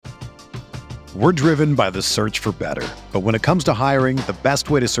We're driven by the search for better. But when it comes to hiring, the best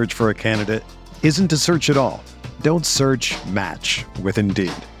way to search for a candidate isn't to search at all. Don't search, match with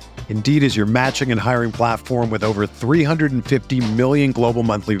Indeed. Indeed is your matching and hiring platform with over 350 million global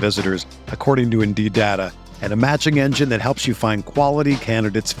monthly visitors, according to Indeed data, and a matching engine that helps you find quality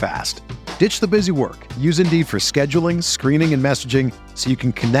candidates fast. Ditch the busy work. Use Indeed for scheduling, screening, and messaging so you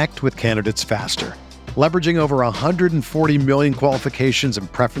can connect with candidates faster. Leveraging over 140 million qualifications and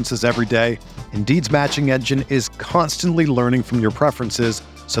preferences every day, Indeed's matching engine is constantly learning from your preferences,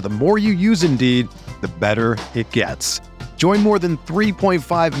 so the more you use Indeed, the better it gets. Join more than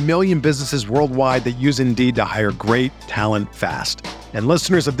 3.5 million businesses worldwide that use Indeed to hire great talent fast. And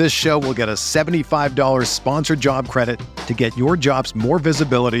listeners of this show will get a $75 sponsored job credit to get your jobs more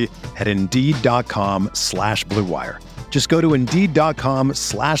visibility at Indeed.com/Blue Wire. Just go to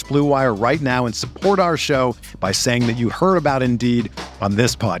Indeed.com/Blue Wire right now and support our show by saying that you heard about Indeed on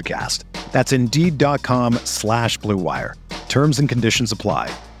this podcast. That's Indeed.com/Blue Wire. Terms and conditions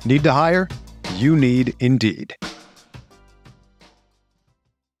apply. Need to hire? You need Indeed.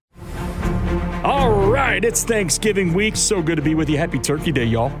 All right, it's Thanksgiving week. So good to be with you. Happy Turkey Day,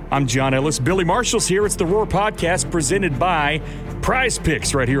 y'all. I'm John Ellis. Billy Marshall's here. It's the Roar Podcast presented by Prize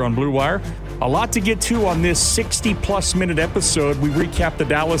Picks right here on Blue Wire. A lot to get to on this 60-plus minute episode. We recapped the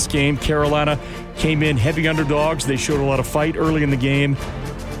Dallas game. Carolina came in heavy underdogs. They showed a lot of fight early in the game.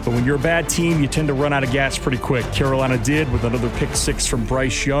 But when you're a bad team, you tend to run out of gas pretty quick. Carolina did with another pick six from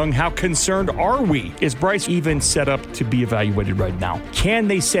Bryce Young. How concerned are we? Is Bryce even set up to be evaluated right now? Can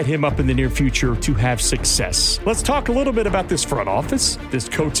they set him up in the near future to have success? Let's talk a little bit about this front office, this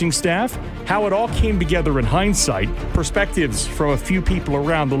coaching staff, how it all came together in hindsight, perspectives from a few people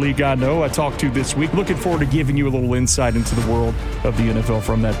around the league I know I talked to this week. Looking forward to giving you a little insight into the world of the NFL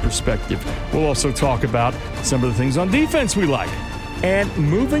from that perspective. We'll also talk about some of the things on defense we like. And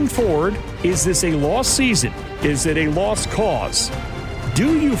moving forward, is this a lost season? Is it a lost cause?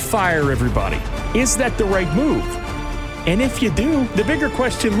 Do you fire everybody? Is that the right move? And if you do, the bigger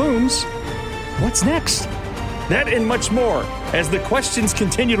question looms, what's next? That and much more as the questions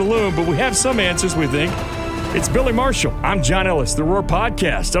continue to loom, but we have some answers, we think. It's Billy Marshall. I'm John Ellis. The Roar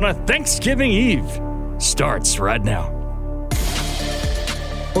Podcast on a Thanksgiving Eve starts right now.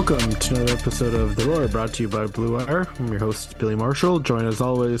 Welcome to another episode of The Roar, brought to you by Blue Wire. I'm your host, Billy Marshall, joined as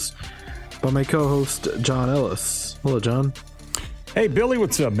always by my co-host, John Ellis. Hello, John. Hey, Billy,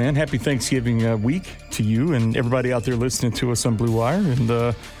 what's up, man? Happy Thanksgiving week to you and everybody out there listening to us on Blue Wire. And,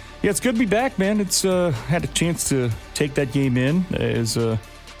 yeah, it's good to be back, man. It's had a chance to take that game in as a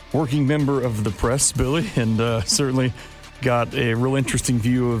working member of the press, Billy, and certainly got a real interesting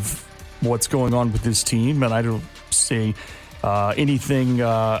view of what's going on with this team. And I don't say anything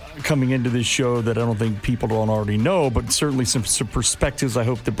coming into this show that I don't think people don't already know, but certainly some perspectives I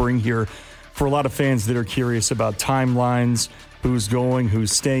hope to bring here for a lot of fans that are curious about timelines, who's going,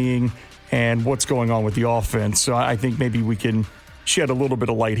 who's staying, and what's going on with the offense. So I think maybe we can shed a little bit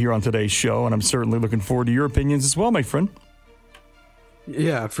of light here on today's show, and I'm certainly looking forward to your opinions as well, my friend.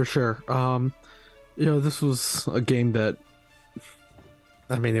 Yeah, for sure. This was a game that,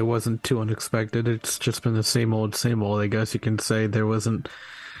 I mean, it wasn't too unexpected. It's just been the same old, I guess you can say. There wasn't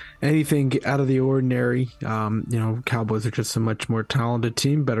anything out of the ordinary. Cowboys are just a much more talented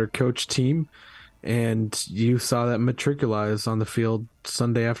team, better coached team, and you saw that materialize on the field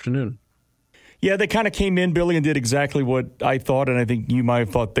Sunday afternoon. Yeah, they kind of came in, Billy, and did exactly what I thought, and I think you might have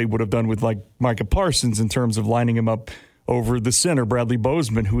thought they would have done with, like, Micah Parsons in terms of lining him up over the center, Bradley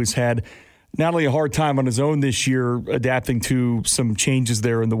Bozeman, who has had not only a hard time on his own this year adapting to some changes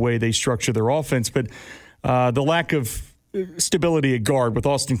there in the way they structure their offense, but the lack of stability at guard with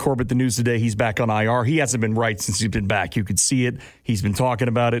Austin Corbett. The news today, he's back on IR. He hasn't been right since he's been back. You could see it. He's been talking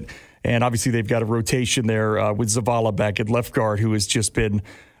about it. And obviously they've got a rotation there with Zavala back at left guard, who has just been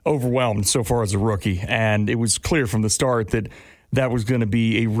overwhelmed so far as a rookie. And it was clear from the start that that was going to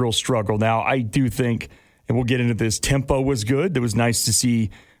be a real struggle. Now, I do think, and we'll get into this, tempo was good. It was nice to see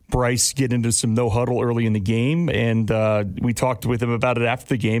Bryce get into some no-huddle early in the game, and we talked with him about it after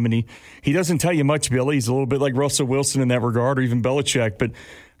the game, and he doesn't tell you much, Billy. He's a little bit like Russell Wilson in that regard, or even Belichick, but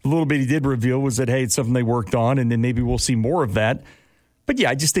a little bit he did reveal was that, hey, it's something they worked on, and then maybe we'll see more of that. But, yeah,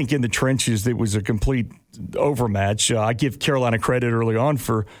 I just think in the trenches it was a complete overmatch. I give Carolina credit early on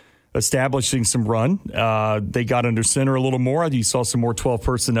for establishing some run. They got under center a little more. You saw some more 12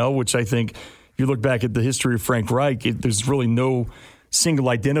 personnel, which I think if you look back at the history of Frank Reich, there's really no single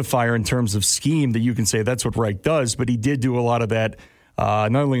identifier in terms of scheme that you can say that's what Reich does, but he did do a lot of that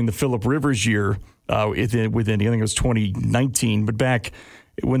not only in the Phillip Rivers year within, I think it was 2019, but back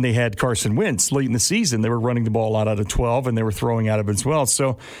when they had Carson Wentz late in the season, they were running the ball a lot out of 12, and they were throwing out of it as well.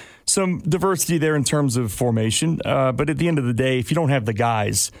 So some diversity there in terms of formation. But at the end of the day, if you don't have the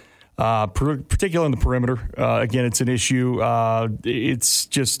guys, particularly on the perimeter, again, it's an issue. It's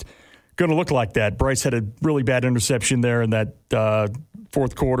just going to look like that. Bryce had a really bad interception there in that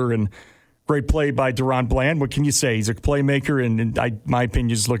fourth quarter, and great play by Deron Bland. What can you say? He's a playmaker, and my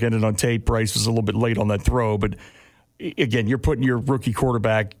opinion, just looking at it on tape, Bryce was a little bit late on that throw. But again, you're putting your rookie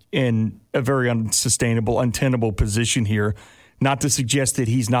quarterback in a very unsustainable, untenable position here. Not to suggest that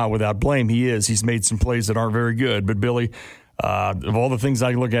he's not without blame. He is. He's made some plays that aren't very good. But, Billy, of all the things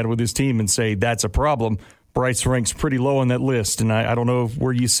I can look at with his team and say that's a problem, Bryce ranks pretty low on that list. And I don't know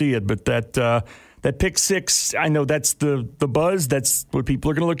where you see it, but that pick six, I know that's the buzz. That's what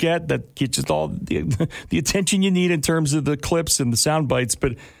people are going to look at. That gets just all the attention you need in terms of the clips and the sound bites.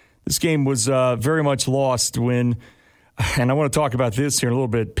 But this game was very much lost when, and I want to talk about this here in a little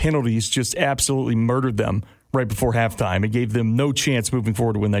bit, penalties just absolutely murdered them right before halftime. It gave them no chance moving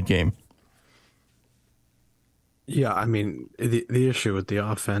forward to win that game. Yeah, I mean, the issue with the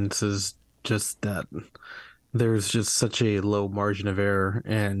offense is just that there's just such a low margin of error.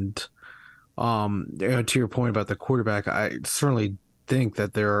 And to your point about the quarterback, I certainly think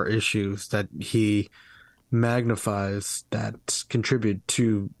that there are issues that he magnifies that contribute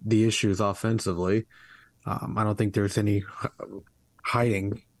to the issues offensively. I don't think there's any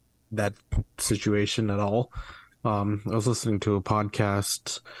hiding that situation at all. I was listening to a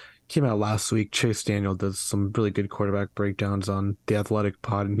podcast, came out last week. Chase Daniel does some really good quarterback breakdowns on the Athletic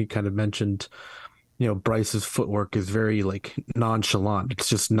pod, and he kind of mentioned, Bryce's footwork is very nonchalant. It's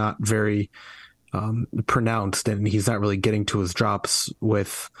just not very pronounced, and he's not really getting to his drops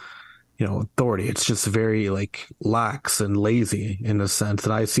with authority. It's just very lax and lazy in a sense.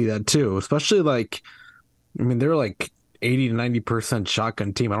 And I see that too, especially they're 80 to 90%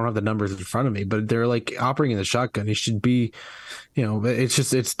 shotgun team. I don't have the numbers in front of me, but they're operating in the shotgun. He should be,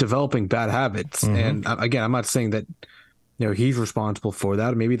 it's developing bad habits. Mm-hmm. And again, I'm not saying that, he's responsible for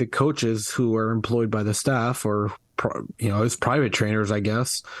that. Maybe the coaches who are employed by the staff or, as private trainers, I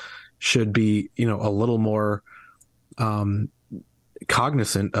guess, should be, a little more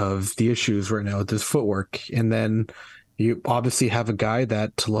cognizant of the issues right now with this footwork. And then you obviously have a guy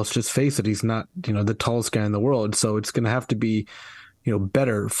that, let's just face it, he's not, the tallest guy in the world. So it's going to have to be,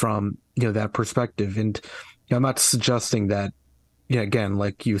 better from, that perspective. And I'm not suggesting that, again,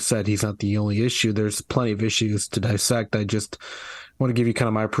 like you said, he's not the only issue. There's plenty of issues to dissect. I just want to give you kind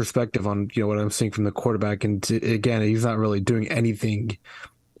of my perspective on, what I'm seeing from the quarterback. And again, he's not really doing anything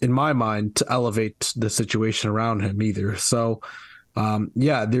in my mind to elevate the situation around him either. So,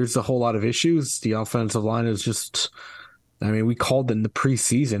 there's a whole lot of issues. The offensive line is just, we called it in the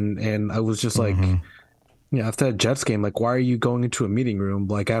preseason, and I was just after that Jets game, why are you going into a meeting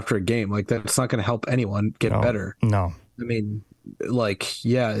room after a game? That's not going to help anyone get better. No.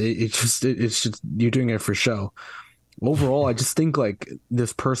 It's just you're doing it for show. Overall, I just think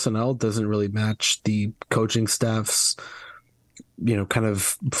this personnel doesn't really match the coaching staff's kind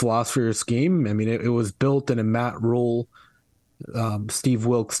of philosophy or scheme. It was built in a Matt Rule, Steve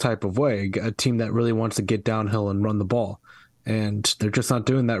Wilkes type of way, a team that really wants to get downhill and run the ball. And they're just not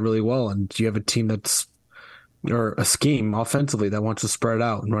doing that really well. And you have a team or a scheme offensively that wants to spread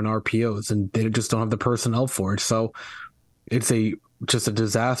out and run RPOs, and they just don't have the personnel for it. So it's just a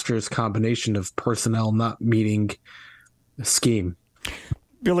disastrous combination of personnel not meeting a scheme.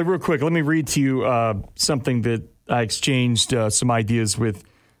 Billy, real quick, let me read to you something that I exchanged some ideas with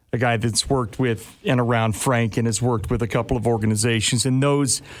a guy that's worked with and around Frank and has worked with a couple of organizations and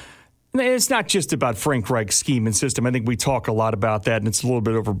knows it's not just about Frank Reich's scheme and system. I think we talk a lot about that, and it's a little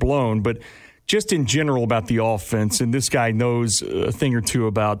bit overblown, but just in general about the offense, and this guy knows a thing or two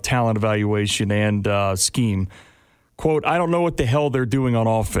about talent evaluation and scheme. Quote, "I don't know what the hell they're doing on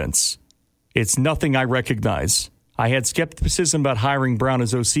offense. It's nothing I recognize. I had skepticism about hiring Brown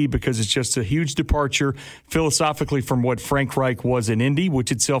as OC because it's just a huge departure philosophically from what Frank Reich was in Indy,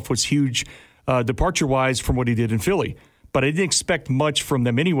 which itself was huge departure-wise from what he did in Philly. But I didn't expect much from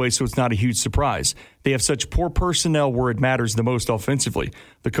them anyway, so it's not a huge surprise. They have such poor personnel where it matters the most offensively.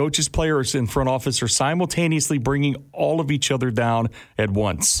 The coaches, players, and front office are simultaneously bringing all of each other down at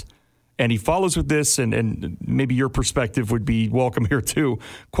once." And he follows with this, and maybe your perspective would be welcome here too.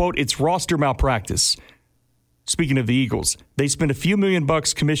 Quote, "It's roster malpractice." Speaking of the Eagles, they spent a few $1 million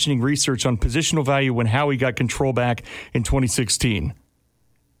commissioning research on positional value when Howie got control back in 2016.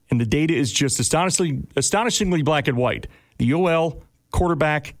 And the data is just astonishingly black and white. The OL,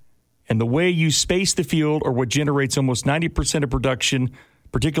 quarterback, and the way you space the field are what generates almost 90% of production,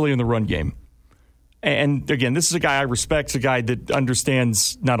 particularly in the run game. And again, this is a guy I respect, a guy that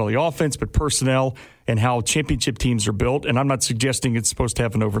understands not only offense, but personnel and how championship teams are built. And I'm not suggesting it's supposed to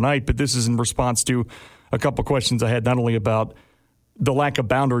happen overnight, but this is in response to a couple questions I had, not only about the lack of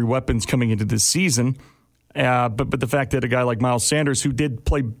boundary weapons coming into this season, but the fact that a guy like Miles Sanders, who did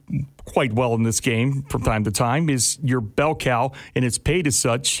play quite well in this game from time to time, is your bell cow and it's paid as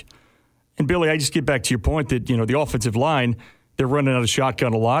such. And Billy, I just get back to your point that, the offensive line, they're running out of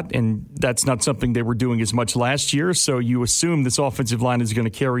shotgun a lot, and that's not something they were doing as much last year. So you assume this offensive line is going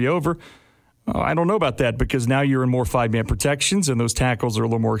to carry over. I don't know about that, because now you're in more five-man protections, and those tackles are a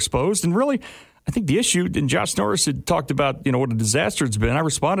little more exposed. And really, I think the issue, and Josh Norris had talked about, what a disaster it's been. I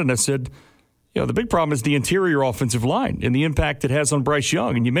responded and I said, the big problem is the interior offensive line and the impact it has on Bryce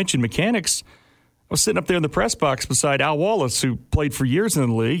Young. And you mentioned mechanics. I was sitting up there in the press box beside Al Wallace, who played for years in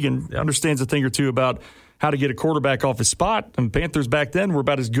the league and understands a thing or two about how to get a quarterback off his spot. And Panthers back then were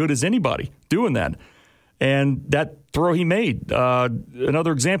about as good as anybody doing that. And that throw he made,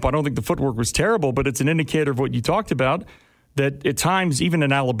 another example, I don't think the footwork was terrible, but it's an indicator of what you talked about, that at times, even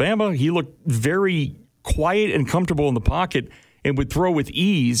in Alabama, he looked very quiet and comfortable in the pocket and would throw with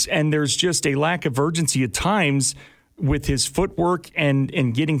ease. And there's just a lack of urgency at times with his footwork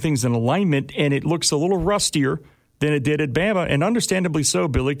and getting things in alignment. And it looks a little rustier than it did at Bama, and understandably so,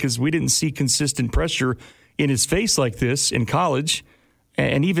 Billy, because we didn't see consistent pressure in his face like this in college.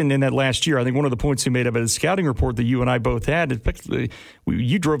 And even in that last year, I think one of the points he made about his scouting report that you and I both had,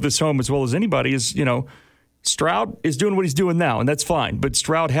 you drove this home as well as anybody, is, Stroud is doing what he's doing now, and that's fine. But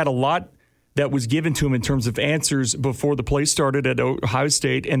Stroud had a lot that was given to him in terms of answers before the play started at Ohio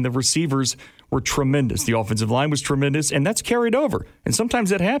State, and the receivers were tremendous. The offensive line was tremendous, and that's carried over. And sometimes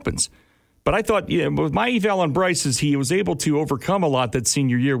that happens. But I thought, with my eval on Bryce, is he was able to overcome a lot that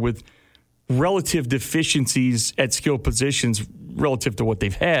senior year with relative deficiencies at skill positions relative to what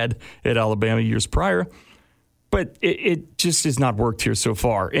they've had at Alabama years prior. But it just has not worked here so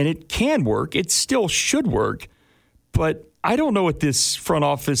far. And it can work. It still should work. But I don't know what this front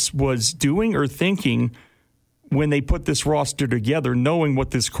office was doing or thinking when they put this roster together, knowing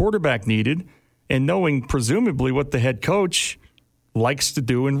what this quarterback needed and knowing presumably what the head coach likes to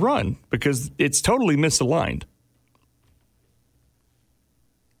do and run, because it's totally misaligned.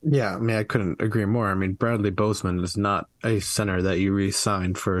 Yeah, I couldn't agree more. Bradley Bozeman is not a center that you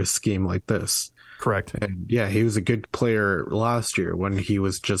re-sign for a scheme like this. Correct. And yeah, he was a good player last year when he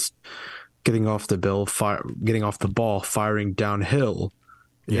was just getting off the ball, firing downhill,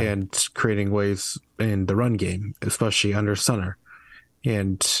 and creating waves in the run game, especially under center.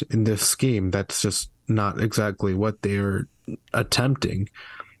 And in this scheme, that's just not exactly what they're attempting.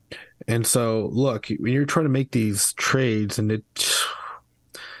 And so, look, when you're trying to make these trades, and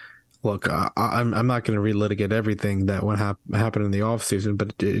I'm not going to relitigate everything that happened in the offseason,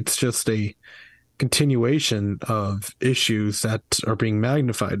 but it's just a continuation of issues that are being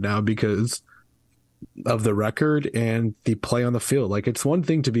magnified now because of the record and the play on the field. Like, it's one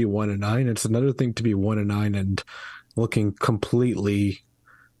thing to be 1-9, it's another thing to be 1-9 and looking completely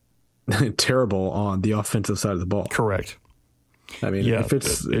terrible on the offensive side of the ball. Correct. If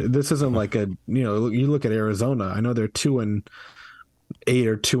this isn't like you look at Arizona. I know they're 2-8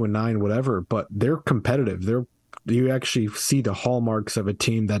 or 2-9, whatever, but they're competitive. You actually see the hallmarks of a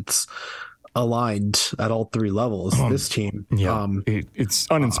team that's aligned at all three levels. This team, it's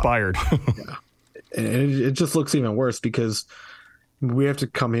uninspired. And it just looks even worse because we have to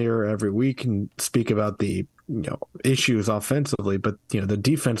come here every week and speak about the issues offensively, but the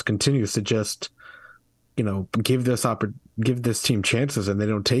defense continues to just give this team chances, and they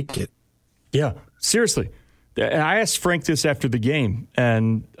don't take it. Yeah, seriously. I asked Frank this after the game,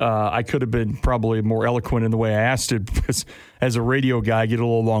 and I could have been probably more eloquent in the way I asked it, because as a radio guy, I get a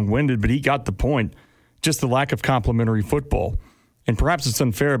little long-winded, but he got the point. Just the lack of complementary football. And perhaps it's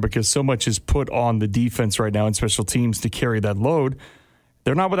unfair because so much is put on the defense right now and special teams to carry that load.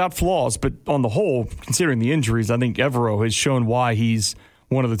 They're not without flaws, but on the whole, considering the injuries, I think Evero has shown why he's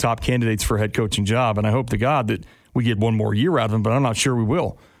one of the top candidates for a head coaching job. And I hope to God that we get one more year out of him, but I'm not sure we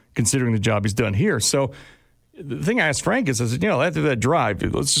will, considering the job he's done here. So the thing I asked Frank is, after that drive,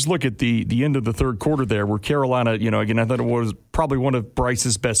 let's just look at the end of the third quarter there where Carolina, again, I thought it was probably one of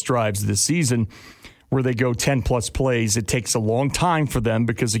Bryce's best drives this season, where they go 10-plus plays. It takes a long time for them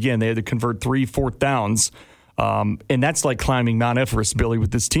because, again, they had to convert 3 fourth downs. And that's like climbing Mount Everest, Billy,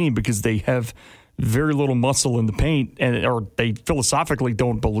 with this team, because they have very little muscle in the paint, or they philosophically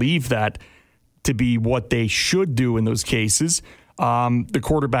don't believe that to be what they should do in those cases. The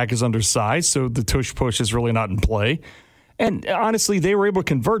quarterback is undersized, so the tush-push is really not in play. And honestly, they were able to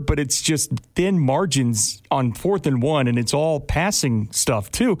convert, but it's just thin margins on 4th and 1, and it's all passing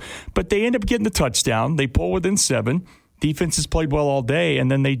stuff too. But they end up getting the touchdown. They pull within 7. Defense has played well all day, and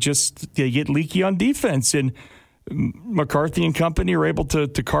then they get leaky on defense. And McCarthy and company are able to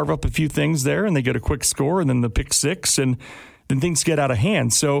carve up a few things there, and they get a quick score, and then the pick 6, and then things get out of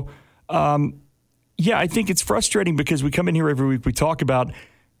hand. So, I think it's frustrating because we come in here every week, we talk about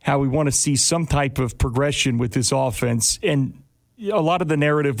how we want to see some type of progression with this offense. And a lot of the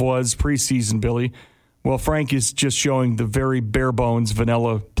narrative was preseason, Billy. Well, Frank is just showing the very bare bones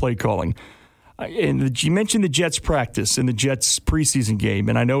vanilla play calling. And you mentioned the Jets practice and the Jets preseason game.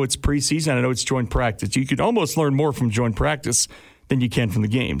 And I know it's preseason. I know it's joint practice. You could almost learn more from joint practice than you can from the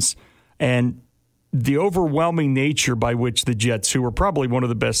games. And the overwhelming nature by which the Jets, who were probably one of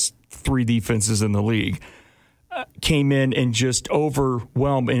the best 3 defenses in the league, came in and just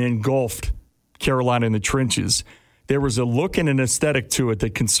overwhelmed and engulfed Carolina in the trenches. There was a look and an aesthetic to it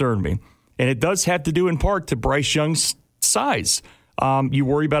that concerned me. And it does have to do in part to Bryce Young's size. You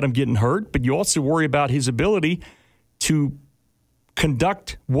worry about him getting hurt, but you also worry about his ability to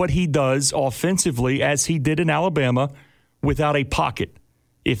conduct what he does offensively as he did in Alabama without a pocket.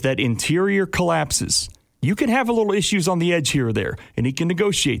 If that interior collapses, you can have a little issues on the edge here or there, and he can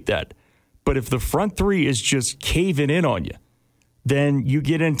negotiate that. But if the front 3 is just caving in on you, then you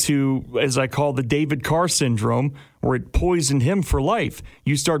get into, as I call the David Carr syndrome, where it poisoned him for life.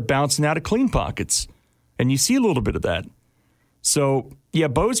 You start bouncing out of clean pockets, and you see a little bit of that. So,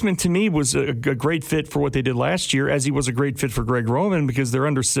 Bozeman to me was a great fit for what they did last year, as he was a great fit for Greg Roman because they're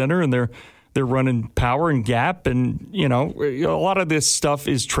under center and they're running power and gap, and, a lot of this stuff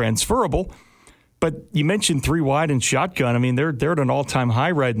is transferable. But you mentioned 3 wide and shotgun. I mean, they're at an all-time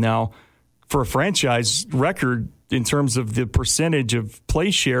high right now for a franchise record in terms of the percentage of play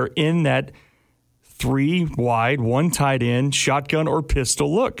share in that 3 wide, 1 tight end, shotgun or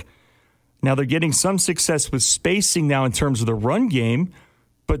pistol look. Now they're getting some success with spacing now in terms of the run game,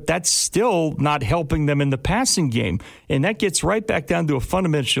 but that's still not helping them in the passing game. And that gets right back down to a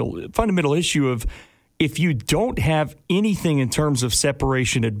fundamental issue of if you don't have anything in terms of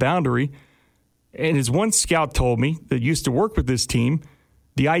separation at boundary, and as one scout told me that used to work with this team,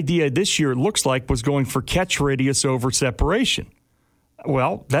 the idea this year, it looks like, was going for catch radius over separation.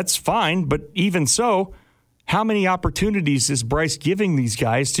 Well, that's fine, but even so, how many opportunities is Bryce giving these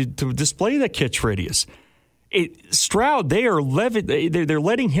guys to display that catch radius? Stroud, they're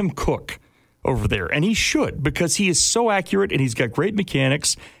letting him cook over there, and he should, because he is so accurate and he's got great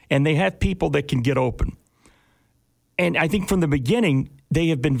mechanics, and they have people that can get open. And I think from the beginning, they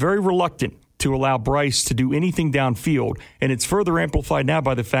have been very reluctant to allow Bryce to do anything downfield. And it's further amplified now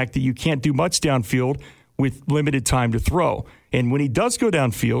by the fact that you can't do much downfield with limited time to throw. And when he does go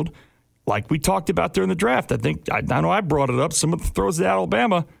downfield, like we talked about during the draft, I know I brought it up, some of the throws at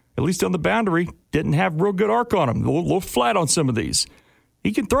Alabama, at least on the boundary, didn't have real good arc on them, a little flat on some of these.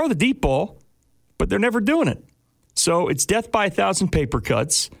 He can throw the deep ball, but they're never doing it. So it's death by 1,000 paper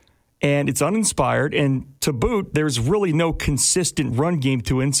cuts, and it's uninspired. And to boot, there's really no consistent run game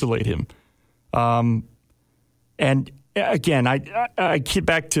to insulate him. And again, I get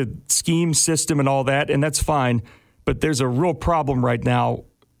back to scheme, system, and all that, and that's fine. But there's a real problem right now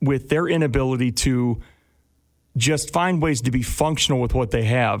with their inability to just find ways to be functional with what they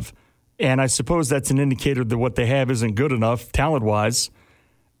have. And I suppose that's an indicator that what they have isn't good enough talent-wise.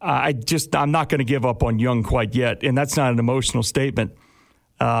 I'm not going to give up on Young quite yet, and that's not an emotional statement.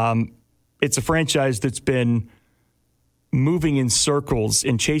 It's a franchise that's been moving in circles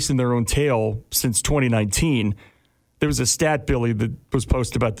and chasing their own tail since 2019. There was a stat, Billy, that was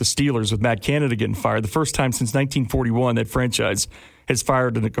posted about the Steelers with Matt Canada getting fired. The first time since 1941 that franchise has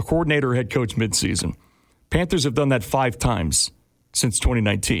fired a coordinator or head coach midseason. Panthers have done that 5 times since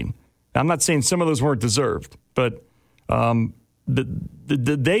 2019. Now, I'm not saying some of those weren't deserved, but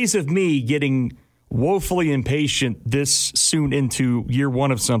the days of me getting woefully impatient this soon into year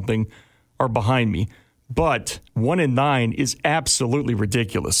 1 of something are behind me. But 1-9 is absolutely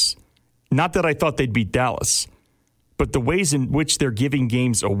ridiculous. Not that I thought they'd beat Dallas, but the ways in which they're giving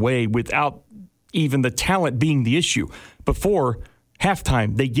games away without even the talent being the issue. Before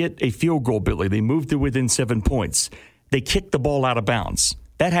halftime, they get a field goal, Billy. They moved to within 7 points. They kick the ball out of bounds.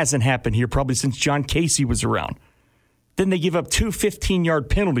 That hasn't happened here probably since John Casey was around. Then they give up 2 15-yard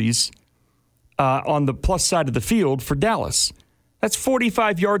penalties on the plus side of the field for Dallas. That's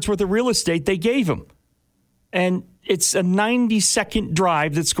 45 yards worth of real estate they gave them. And it's a 90-second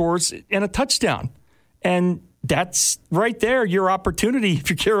drive that scores and a touchdown. And that's right there, your opportunity, if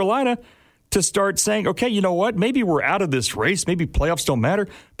you're Carolina, to start saying, okay, you know what? Maybe we're out of this race. Maybe playoffs don't matter,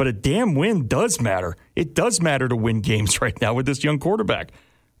 but a damn win does matter. It does matter to win games right now with this young quarterback,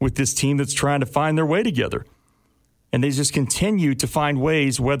 with this team that's trying to find their way together. And they just continue to find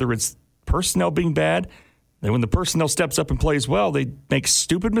ways, whether it's personnel being bad, and when the personnel steps up and plays well, they make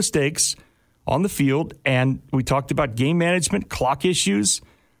stupid mistakes on the field. And we talked about game management, clock issues.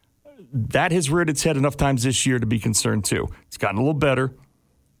 That has reared its head enough times this year to be concerned too. It's gotten a little better,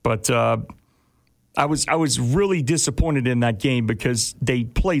 but I was really disappointed in that game because they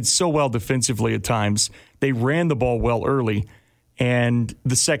played so well defensively at times. They ran the ball well early, and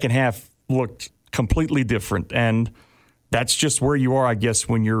the second half looked completely different. And that's just where you are, I guess,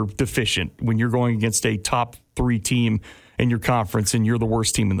 when you're deficient, when you're going against a top 3 team in your conference and you're the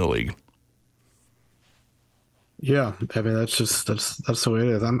worst team in the league. Yeah, I mean that's the way it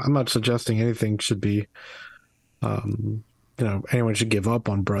is. I'm not suggesting anything should be, anyone should give up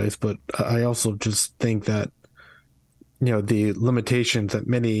on Bryce, but I also just think that, the limitations that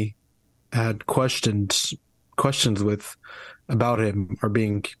many had questions with about him are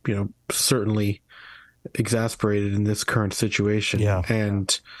being, certainly exasperated in this current situation. Yeah.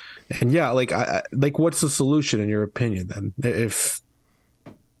 And yeah, what's the solution in your opinion then?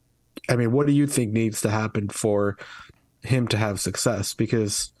 What do you think needs to happen for him to have success?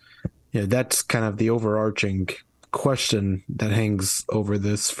 Because that's kind of the overarching question that hangs over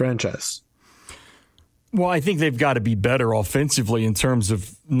this franchise. Well, I think they've got to be better offensively in terms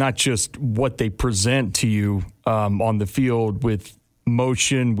of not just what they present to you on the field with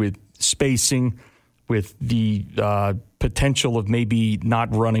motion, with spacing, with the potential of maybe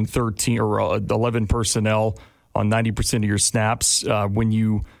not running 13 or 11 personnel on 90% of your snaps. When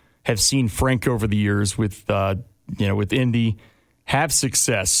you have seen Frank over the years with Indy have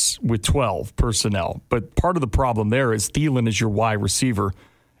success with 12 personnel. But part of the problem there is Thielen is your wide receiver.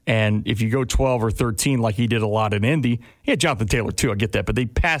 And if you go 12 or 13 like he did a lot in Indy, he had Jonathan Taylor too, I get that, but they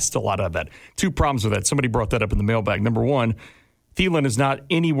passed a lot of that. 2 problems with that. Somebody brought that up in the mailbag. Number one, Thielen is not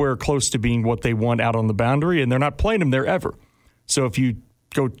anywhere close to being what they want out on the boundary, and they're not playing him there ever. So if you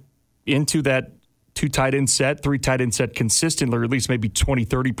go into that 2 tight end set, 3 tight end set consistently, or at least maybe 20,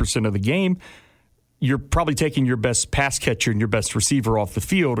 30% of the game, you're probably taking your best pass catcher and your best receiver off the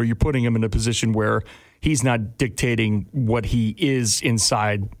field, or you're putting him in a position where he's not dictating what he is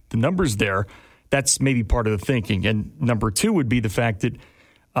inside the numbers there. That's maybe part of the thinking. And number 2 would be the fact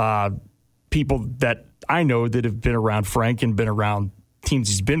that people that I know that have been around Frank and been around teams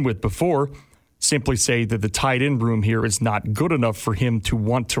he's been with before simply say that the tight end room here is not good enough for him to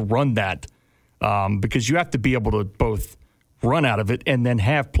want to run that because you have to be able to both run out of it and then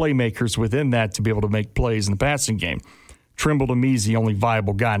have playmakers within that to be able to make plays in the passing game. Trimble to me is the only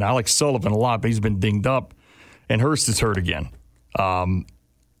viable guy. Now, I like Sullivan a lot, but he's been dinged up, and Hurst is hurt again.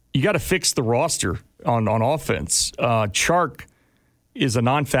 You got to fix the roster on offense. Chark is a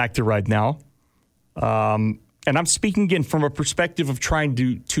non-factor right now. And I'm speaking again from a perspective of trying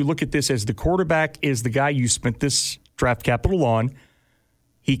to look at this as the quarterback is the guy you spent this draft capital on.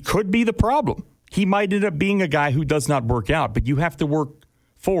 He could be the problem. He might end up being a guy who does not work out, but you have to work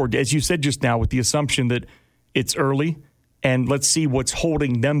forward, as you said just now, with the assumption that it's early and let's see what's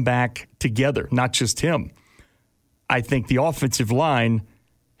holding them back together, not just him. I think the offensive line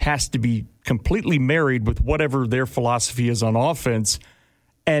has to be completely married with whatever their philosophy is on offense.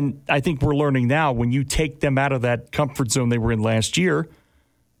 And I think we're learning now when you take them out of that comfort zone they were in last year,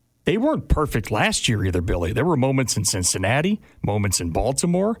 they weren't perfect last year either, Billy. There were moments in Cincinnati, moments in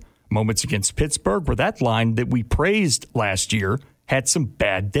Baltimore, moments against Pittsburgh where that line that we praised last year had some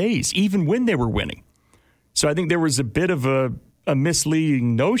bad days, even when they were winning. So I think there was a bit of a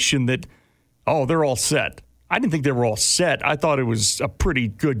misleading notion that, oh, they're all set. I didn't think they were all set. I thought it was a pretty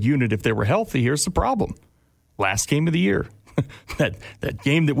good unit if they were healthy. Here's the problem. Last game of the year. that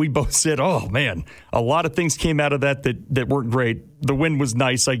game that we both said, oh, man, a lot of things came out of that weren't great. The win was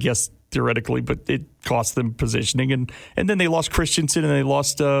nice, I guess, theoretically, but it cost them positioning. And then they lost Christensen and they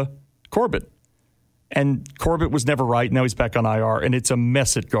lost Corbett. And Corbett was never right. Now he's back on IR, and it's a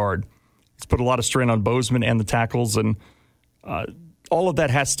mess at guard. It's put a lot of strain on Bozeman and the tackles, and all of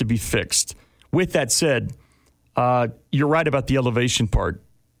that has to be fixed. With that said, you're right about the elevation part.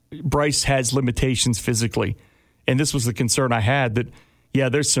 Bryce has limitations physically. And this was the concern I had that, yeah,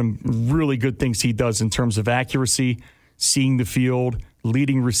 there's some really good things he does in terms of accuracy, seeing the field,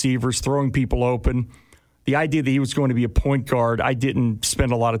 leading receivers, throwing people open. The idea that he was going to be a point guard, I didn't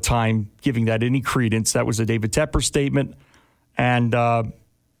spend a lot of time giving that any credence. That was a David Tepper statement. And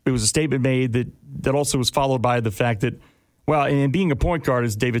it was a statement made that also was followed by the fact that, well, and being a point guard,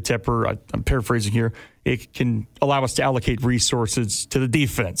 as David Tepper, I'm paraphrasing here, it can allow us to allocate resources to the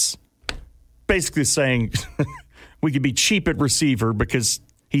defense. basically saying we could be cheap at receiver because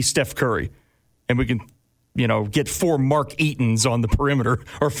he's Steph Curry, and we can, get 4 Mark Eatons on the perimeter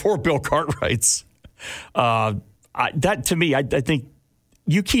or 4 Bill Cartwrights. That to me, I think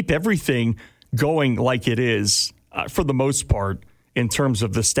you keep everything going like it is for the most part in terms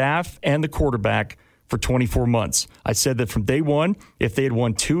of the staff and the quarterback for 24 months. I said that from day one, if they had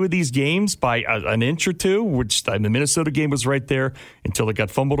won 2 of these games by an inch or 2, which the Minnesota game was right there until it got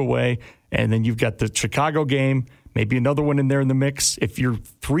fumbled away, and then you've got the Chicago game, maybe another one in there in the mix. If you're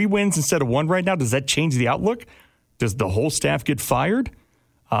 3 wins instead of 1 right now, does that change the outlook? Does the whole staff get fired?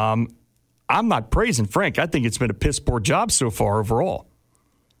 I'm not praising Frank. I think it's been a piss poor job so far overall.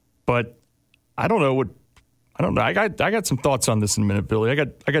 But I don't know. I got some thoughts on this in a minute, Billy.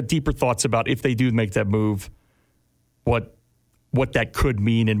 I got deeper thoughts about if they do make that move, what that could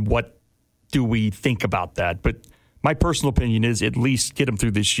mean and what do we think about that. But my personal opinion is at least get them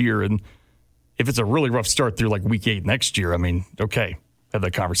through this year. And if it's a really rough start through like week 8 next year, I mean, okay, have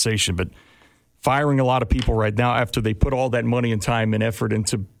that conversation. But firing a lot of people right now after they put all that money and time and effort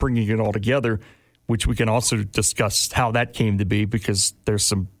into bringing it all together, which we can also discuss how that came to be because there's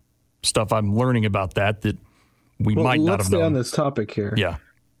some stuff I'm learning about that we might not have known. Let's stay on this topic here. Yeah.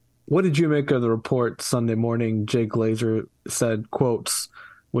 What did you make of the report Sunday morning? Jay Glazer said, quotes,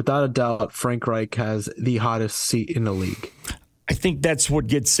 "Without a doubt, Frank Reich has the hottest seat in the league." I think that's what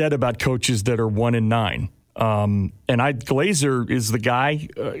gets said about coaches that are 1-9. Glazer is the guy.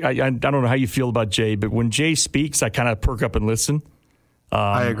 I don't know how you feel about Jay, but when Jay speaks, I kind of perk up and listen.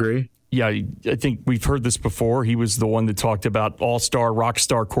 I agree. Yeah, I think we've heard this before. He was the one that talked about all-star, rock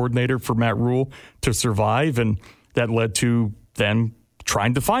star coordinator for Matt Rule to survive, and that led to them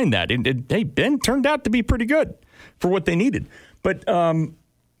trying to find that. And hey, Ben turned out to be pretty good for what they needed. But,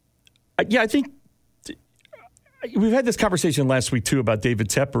 I think we've had this conversation last week, too, about David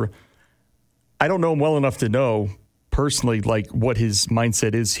Tepper. I don't know him well enough to know personally like what his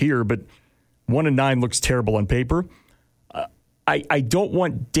mindset is here, but 1-9 looks terrible on paper. I don't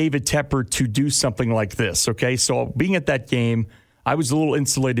want David Tepper to do something like this, okay? So being at that game, I was a little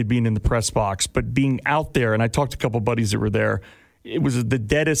insulated being in the press box, but being out there, and I talked to a couple buddies that were there, it was the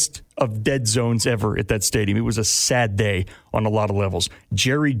deadest of dead zones ever at that stadium. It was a sad day on a lot of levels.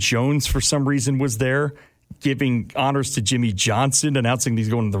 Jerry Jones, for some reason, was there, giving honors to Jimmy Johnson, announcing he's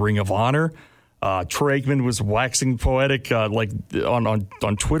going to the Ring of Honor. Troy Aikman was waxing poetic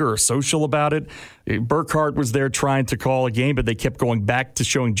on Twitter or social about it. Burkhardt was there trying to call a game, but they kept going back to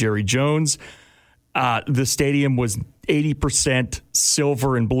showing Jerry Jones. The stadium was 80%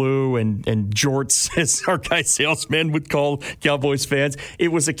 silver and blue and jorts, as our guy salesman would call Cowboys fans. It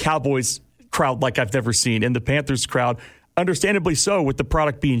was a Cowboys crowd like I've never seen. And the Panthers crowd, understandably so, with the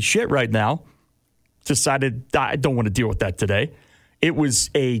product being shit right now, decided, I don't want to deal with that today. It was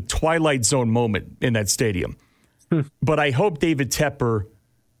a Twilight Zone moment in that stadium. But I hope David Tepper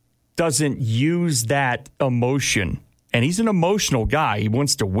doesn't use that emotion. And he's an emotional guy. He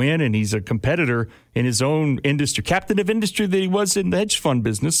wants to win, and he's a competitor in his own industry, captain of industry that he was in the hedge fund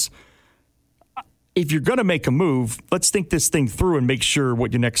business. If you're going to make a move, let's think this thing through and make sure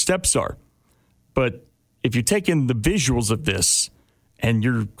what your next steps are. But if you're taking the visuals of this and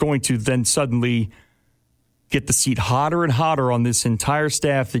you're going to then suddenly get the seat hotter and hotter on this entire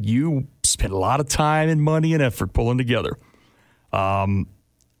staff that you spent a lot of time and money and effort pulling together. I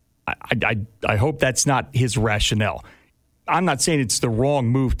hope that's not his rationale. I'm not saying it's the wrong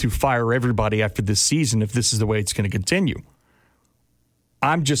move to fire everybody after this season if this is the way it's going to continue.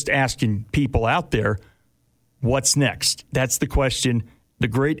 I'm just asking people out there, what's next? That's the question. The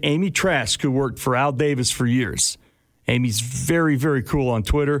great Amy Trask, who worked for Al Davis for years. Amy's very, very cool on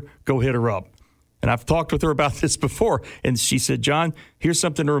Twitter. Go hit her up. And I've talked with her about this before, and she said, John, here's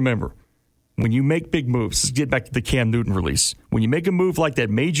something to remember. When you make big moves, let's get back to the Cam Newton release. When you make a move like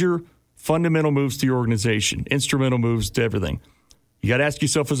that, major fundamental moves to your organization, instrumental moves to everything, you got to ask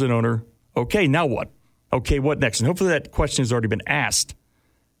yourself as an owner, okay, now what? Okay, what next? And hopefully that question has already been asked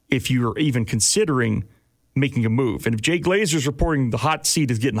if you're even considering making a move. And if Jay Glazer's reporting the hot seat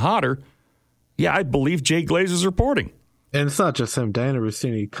is getting hotter, yeah, I believe Jay Glazer's reporting. And it's not just him. Diana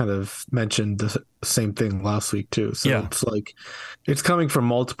Rossini kind of mentioned the same thing last week, too. So yeah. It's like it's coming from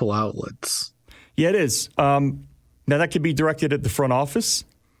multiple outlets. Yeah, it is. Now, that could be directed at the front office.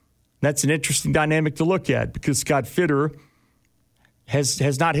 That's an interesting dynamic to look at because Scott Fitterer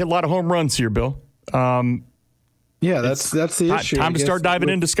has not hit a lot of home runs here, Bill. Yeah, that's the issue. Time to start diving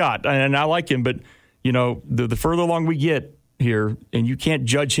into Scott. And I like him, but, you know, the further along we get here, and you can't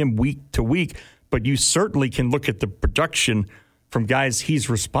judge him week to week, but you certainly can look at the production from guys he's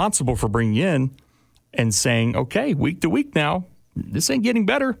responsible for bringing in and saying, okay, week to week now, this ain't getting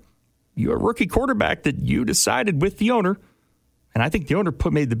better. you're a rookie quarterback that you decided with the owner, and I think the owner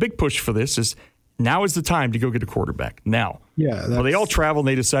made the big push for this, is now is the time to go get a quarterback. Now. Yeah. Well, they all traveled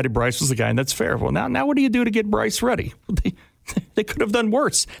and they decided Bryce was the guy, and that's fair. Well, now what do you do to get Bryce ready? They could have done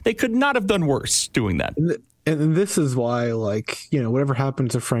worse. They could not have done worse doing that. And this is why, whatever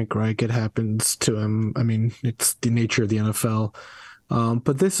happens to Frank Reich, it happens to him. I mean, it's the nature of the NFL.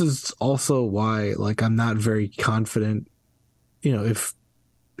 But this is also why, I'm not very confident, if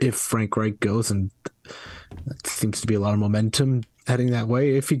Frank Reich goes, and that seems to be a lot of momentum heading that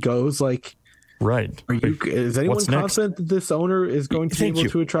way. If he goes, right. Is anyone confident that this owner is going to be able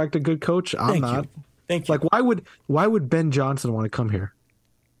to attract a good coach? I'm not. Thank you. Why would Ben Johnson want to come here?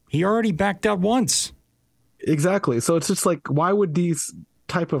 He already backed out once. Exactly. So it's just why would these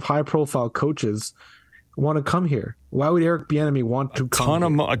type of high profile coaches want to come here? Why would Eric Bieniemy want to come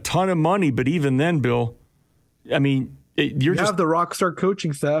here? A ton of money, but even then, Bill, I mean, you have the rock star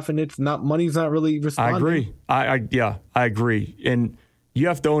coaching staff, and money's not really responding. I agree. I agree. And you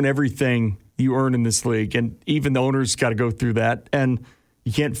have to own everything you earn in this league, and even the owner's got to go through that. And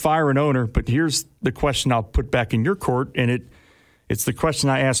you can't fire an owner. But here's the question I'll put back in your court, and it's the question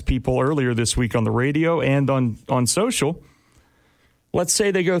I asked people earlier this week on the radio and on social. Let's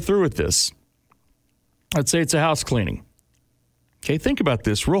say they go through with this. Let's say it's a house cleaning. Okay, think about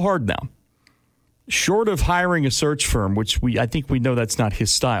this real hard now. Short of hiring a search firm, which I think we know that's not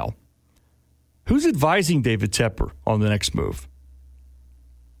his style, who's advising David Tepper on the next move?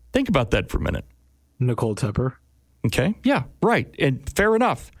 Think about that for a minute. Nicole Tepper. Okay, yeah, right. And fair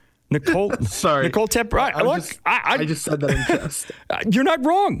enough. Nicole Tepper. I just said that in jest. You're not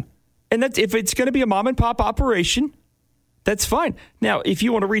wrong. And that's, if it's going to be a mom and pop operation, that's fine. Now, if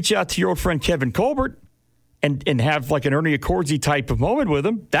you want to reach out to your old friend Kevin Colbert and have an Ernie Accordsy type of moment with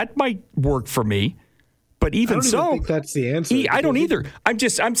him, that might work for me. But even I don't think that's the answer. I don't either. I'm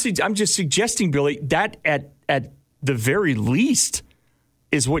just suggesting, Billy, that at the very least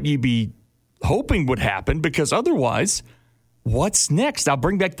is what you'd be hoping would happen, because otherwise, what's next? I'll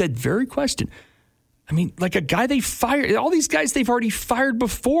bring back that very question. I mean, a guy they fired, all these guys they've already fired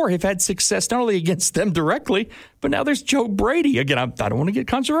before have had success, not only against them directly, but now there's Joe Brady. Again, I don't want to get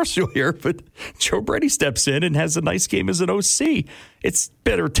controversial here, but Joe Brady steps in and has a nice game as an OC. It's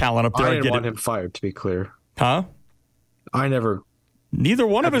better talent up there. I didn't want him fired, to be clear. Huh? Neither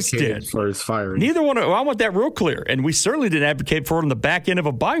one of us did. For his firing. Neither one. I want that real clear. And we certainly didn't advocate for it on the back end of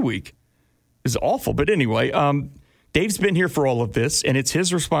a bye week. It's awful. But anyway, Dave's been here for all of this, and it's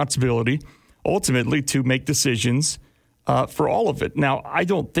his responsibility ultimately to make decisions for all of it. Now, I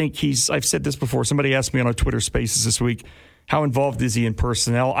don't think I've said this before. Somebody asked me on our Twitter Spaces this week, how involved is he in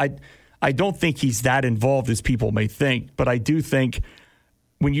personnel? I don't think he's that involved as people may think, but I do think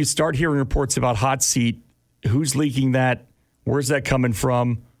when you start hearing reports about hot seat, who's leaking that? Where's that coming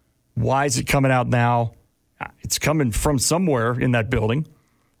from? Why is it coming out now? It's coming from somewhere in that building.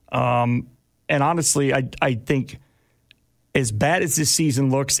 And honestly, I think as bad as this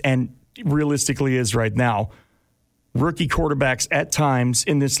season looks and realistically is right now, rookie quarterbacks at times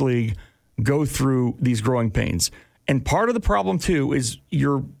in this league go through these growing pains. And part of the problem, too, is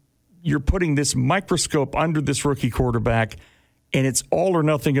you're putting this microscope under this rookie quarterback, and it's all or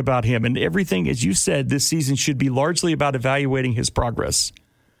nothing about him. And everything, as you said, this season should be largely about evaluating his progress.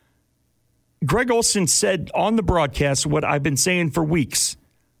 Greg Olsen said on the broadcast what I've been saying for weeks.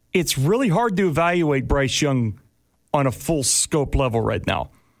 It's really hard to evaluate Bryce Young on a full scope level right now.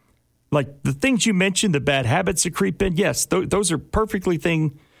 The things you mentioned, the bad habits that creep in, yes, those are perfectly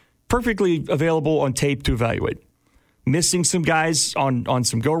available on tape to evaluate. Missing some guys on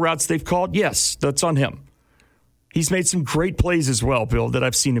some go routes they've called, yes, that's on him. He's made some great plays as well, Bill, that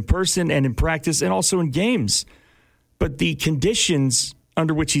I've seen in person and in practice and also in games. But the conditions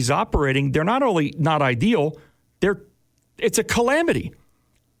under which he's operating, they're not only not ideal, it's a calamity.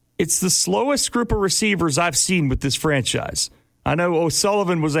 It's the slowest group of receivers I've seen with this franchise. I know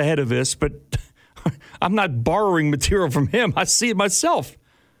O'Sullivan was ahead of this, but I'm not borrowing material from him. I see it myself.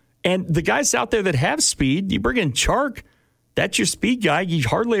 And the guys out there that have speed, you bring in Chark, that's your speed guy. You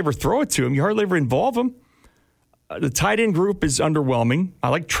hardly ever throw it to him. You hardly ever involve him. The tight end group is underwhelming. I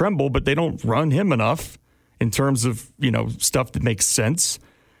like Tremble, but they don't run him enough in terms of, stuff that makes sense.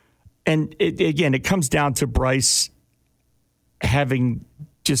 And it comes down to Bryce having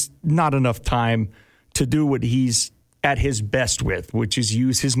just not enough time to do what he's at his best with, which is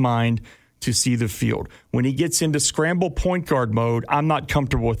use his mind to see the field. When he gets into scramble point guard mode, I'm not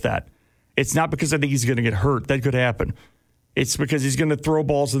comfortable with that. It's not because I think he's going to get hurt. That could happen. It's because he's going to throw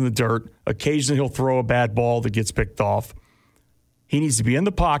balls in the dirt. Occasionally he'll throw a bad ball that gets picked off. He needs to be in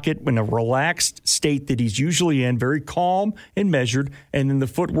the pocket in a relaxed state that he's usually in, very calm and measured, and then the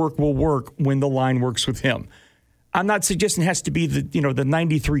footwork will work when the line works with him. I'm not suggesting it has to be the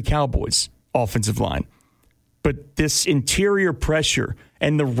 93 Cowboys offensive line, but this interior pressure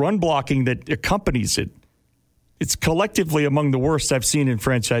and the run blocking that accompanies it, it's collectively among the worst I've seen in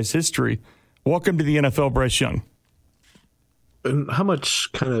franchise history. Welcome to the NFL, Bryce Young. And how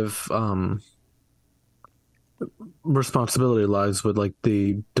much kind of responsibility lies with like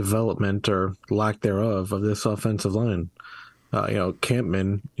the development or lack thereof of this offensive line?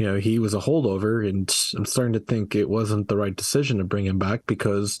 Campman, he was a holdover, and I'm starting to think it wasn't the right decision to bring him back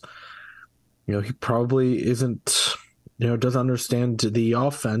because, he probably isn't, doesn't understand the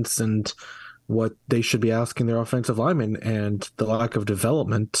offense and what they should be asking their offensive linemen, and the lack of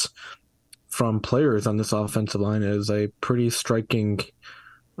development from players on this offensive line is a pretty striking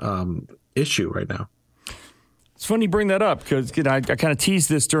issue right now. It's funny you bring that up because I kind of teased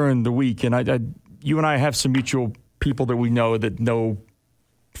this during the week, and you and I have some mutual people that we know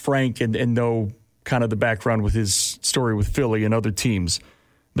Frank and know kind of the background with his story with Philly and other teams.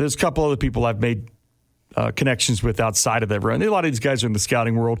 There's a couple other people I've made connections with outside of that. And a lot of these guys are in the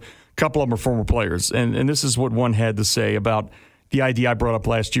scouting world. A couple of them are former players. And this is what one had to say about the idea I brought up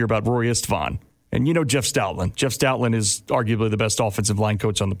last year about Roy Istvaan. And Jeff Stoutland. Jeff Stoutland is arguably the best offensive line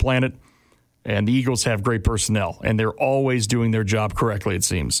coach on the planet. And the Eagles have great personnel. And they're always doing their job correctly, it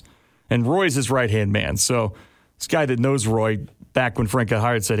seems. And Roy's his right-hand man. So this guy that knows Roy, back when Frank got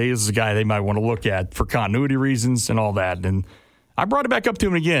hired, said, hey, this is a guy they might want to look at for continuity reasons and all that. And I brought it back up to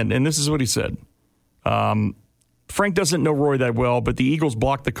him again, and this is what he said. Frank doesn't know Roy that well, but the Eagles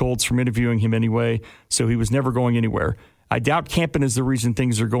blocked the Colts from interviewing him anyway, so he was never going anywhere. I doubt Campen is the reason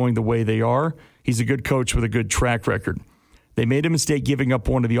things are going the way they are. He's a good coach with a good track record. They made a mistake giving up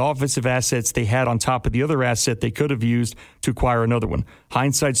one of the offensive assets they had on top of the other asset they could have used to acquire another one.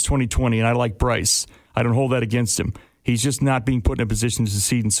 Hindsight's 20/20, and I like Bryce. I don't hold that against him. He's just not being put in a position to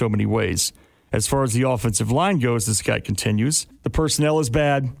succeed in so many ways. As far as the offensive line goes, this guy continues. The personnel is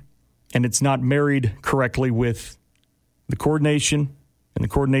bad, and it's not married correctly with the coordination, and the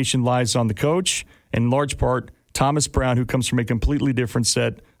coordination lies on the coach, and in large part, Thomas Brown, who comes from a completely different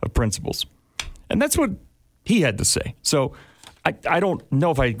set of principles. And that's what he had to say. So I don't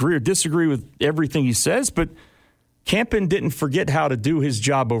know if I agree or disagree with everything he says, but Campen didn't forget how to do his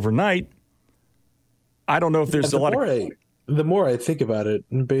job overnight. I don't know if there's the more I think about it,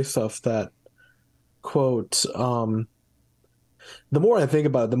 and based off that quote, the more I think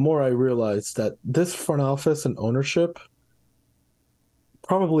about it, the more I realize that this front office and ownership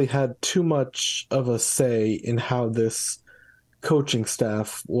probably had too much of a say in how this coaching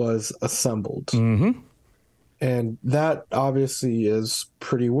staff was assembled. Mm-hmm. And that obviously is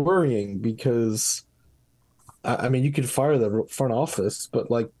pretty worrying because, I mean, you could fire the front office,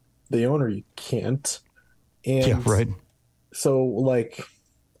 but like the owner, you can't. And yeah, right. So, like,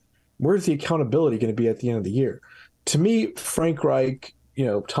 where's the accountability going to be at the end of the year? To me, Frank Reich,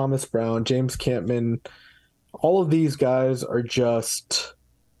 Thomas Brown, James Campman, all of these guys are just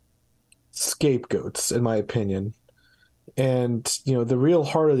scapegoats, in my opinion. And, the real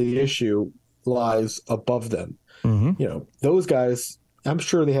heart of the issue lies above them. Mm-hmm. Those guys, I'm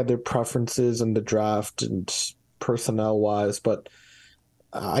sure they had their preferences in the draft and personnel-wise, but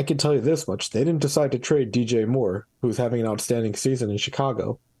I can tell you this much. They didn't decide to trade DJ Moore, who's having an outstanding season in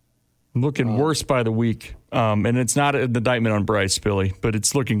Chicago. Looking worse by the week. And it's not an indictment on Bryce, Billy, but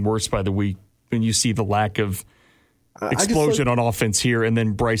it's looking worse by the week when you see the lack of explosion on offense here and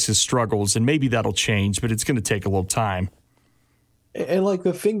then Bryce's struggles. And maybe that'll change, but it's going to take a little time. And like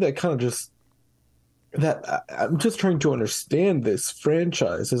the thing that kind of just that I'm just trying to understand this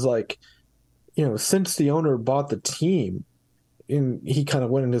franchise is like, since the owner bought the team and he kind of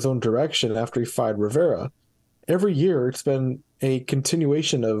went in his own direction after he fired Rivera, every year it's been a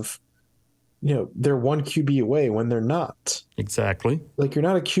continuation of, they're one QB away when they're not. Exactly. Like you're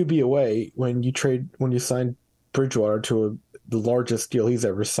not a QB away when you sign Bridgewater to the largest deal he's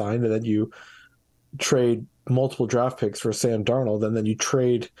ever signed, and then you trade multiple draft picks for Sam Darnold, and then you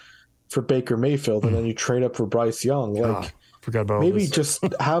trade for Baker Mayfield, and then you trade up for Bryce Young. Like, forgot about maybe this. Just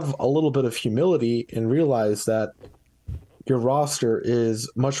have a little bit of humility and realize that your roster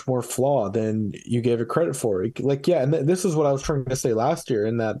is much more flawed than you gave it credit for. Like, yeah, and this is what I was trying to say last year,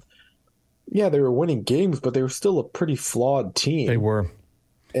 in that, yeah, they were winning games, but they were still a pretty flawed team. They were.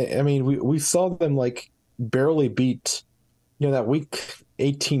 I mean, we saw them like barely beat, that week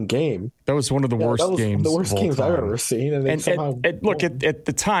 18 game. That was one of the worst games. The worst games I've ever seen. And somehow, look, at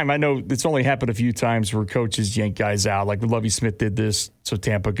the time, I know it's only happened a few times where coaches yank guys out. Like Lovie Smith did this so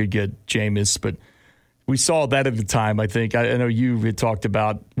Tampa could get Jameis, but We saw that at the time, I think. I know you had talked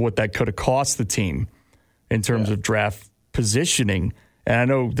about what that could have cost the team in terms of draft positioning. And I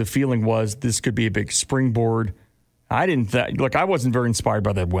know the feeling was this could be a big springboard. I wasn't very inspired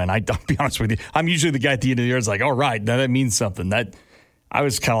by that win. I'll be honest with you. I'm usually the guy at the end of the year that's like, all right, now that means something. That I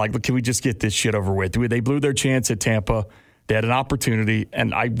was kind of like, look, can we just get this shit over with? They blew their chance at Tampa. They had an opportunity,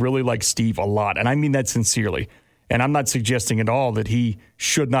 and I really like Steve a lot. And I mean that sincerely. And I'm not suggesting at all that he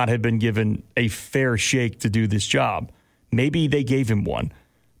should not have been given a fair shake to do this job. Maybe they gave him one,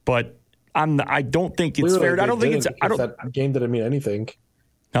 but I don't think it's fair. I don't think it's. That game didn't mean anything.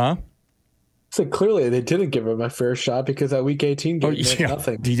 Huh? So clearly they didn't give him a fair shot because that Week 18 game meant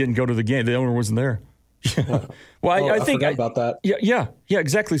nothing. He didn't go to the game. The owner wasn't there. Yeah. Well, I think forgot about that. Yeah,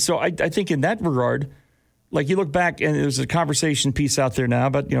 exactly. So I think in that regard, like you look back and there's a conversation piece out there now,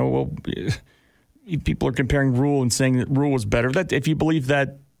 but people are comparing Rule and saying that Rule was better. That if you believe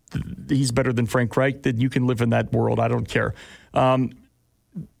that he's better than Frank Reich, then you can live in that world. I don't care.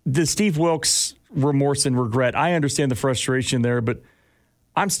 The Steve Wilkes remorse and regret, I understand the frustration there, but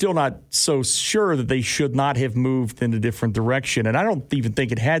I'm still not so sure that they should not have moved in a different direction. And I don't even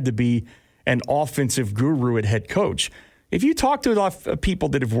think it had to be an offensive guru at head coach. If you talk to enough people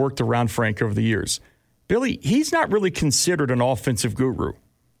that have worked around Frank over the years, Billy, he's not really considered an offensive guru.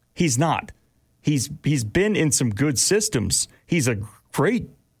 He's not. He's been in some good systems. He's a great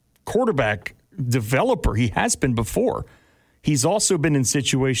quarterback developer. He has been before. He's also been in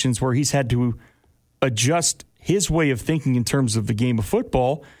situations where he's had to adjust his way of thinking in terms of the game of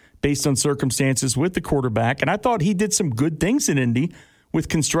football based on circumstances with the quarterback. And I thought he did some good things in Indy with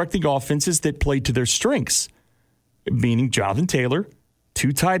constructing offenses that played to their strengths, meaning Jonathan Taylor,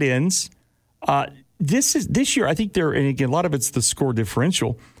 2 tight ends. This year, I think they're, and again, a lot of it's the score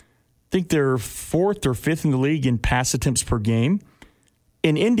differential. I think they're 4th or 5th in the league in pass attempts per game.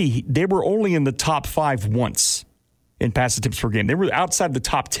 In Indy, they were only in the top 5 once in pass attempts per game. They were outside the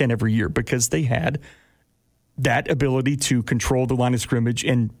top 10 every year because they had that ability to control the line of scrimmage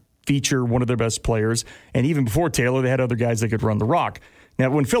and feature one of their best players. And even before Taylor, they had other guys that could run the rock. Now,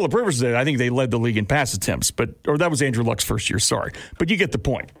 when Phillip Rivers did, I think they led the league in pass attempts, or that was Andrew Luck's first year, sorry. But you get the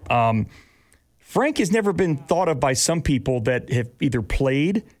point. Frank has never been thought of by some people that have either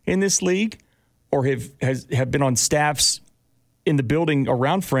played in this league or have been on staffs in the building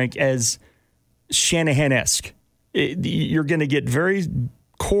around Frank as Shanahan-esque. You're going to get very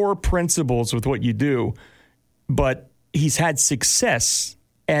core principles with what you do, but he's had success.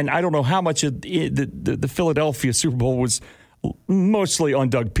 And I don't know how much of the Philadelphia Super Bowl was mostly on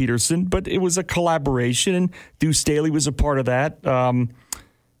Doug Peterson, but it was a collaboration, and Deuce Staley was a part of that.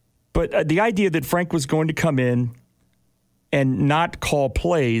 But the idea that Frank was going to come in and not call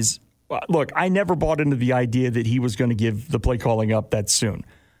plays, look, I never bought into the idea that he was going to give the play calling up that soon.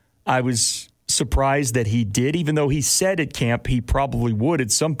 I was surprised that he did, even though he said at camp he probably would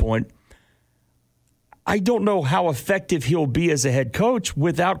at some point. I don't know how effective he'll be as a head coach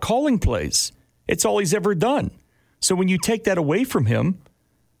without calling plays. It's all he's ever done. So when you take that away from him,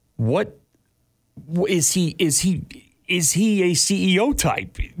 what is he a CEO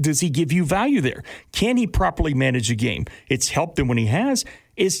type? Does he give you value there? Can he properly manage a game? It's helped him when he has.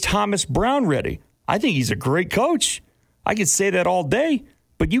 Is Thomas Brown ready? I think he's a great coach. I could say that all day,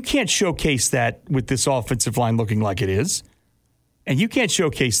 but you can't showcase that with this offensive line looking like it is. And you can't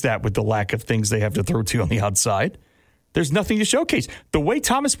showcase that with the lack of things they have to throw to on the outside. There's nothing to showcase. The way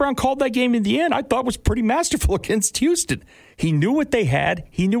Thomas Brown called that game in the end, I thought was pretty masterful against Houston. He knew what they had.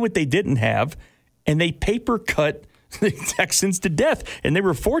 He knew what they didn't have. And they paper cut the Texans to death. And they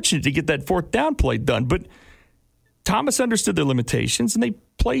were fortunate to get that 4th down play done. But Thomas understood their limitations, and they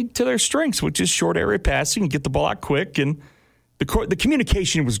played to their strengths, which is short area passing and get the ball out quick. And the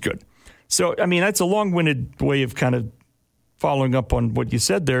communication was good. So, I mean, that's a long-winded way of kind of following up on what you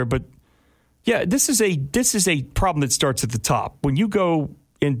said there. But, yeah, this is a problem that starts at the top. When you go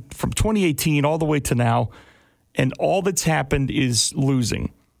in from 2018 all the way to now, and all that's happened is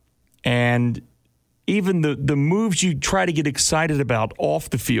losing. And even the moves you try to get excited about off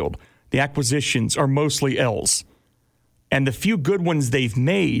the field, the acquisitions are mostly L's. And the few good ones they've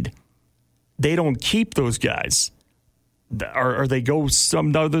made, they don't keep those guys. Or they go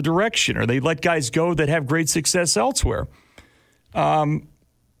some other direction, or they let guys go that have great success elsewhere.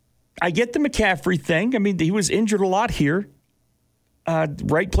 I get the McCaffrey thing. I mean, he was injured a lot here.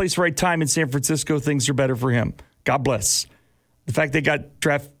 Right place, right time in San Francisco, things are better for him. God bless. The fact they got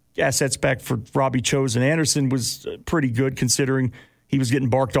draft assets back for Robbie Chosen Anderson was pretty good, considering he was getting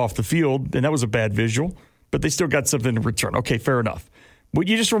barked off the field, and that was a bad visual. But they still got something in return. Okay, fair enough. What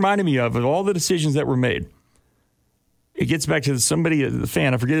you just reminded me of all the decisions that were made, it gets back to somebody, the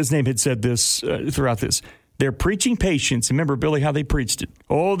fan, I forget his name, had said this throughout this. They're preaching patience. Remember, Billy, how they preached it?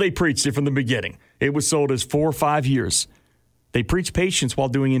 Oh, they preached it from the beginning. It was sold as 4 or 5 years. They preach patience while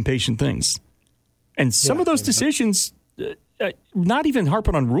doing impatient things. And some of those decisions, not even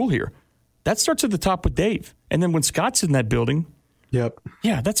harping on Rule here, that starts at the top with Dave. And then when Scott's in that building, yeah,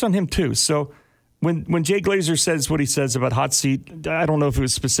 that's on him too. So when Jay Glazer says what he says about hot seat, I don't know if it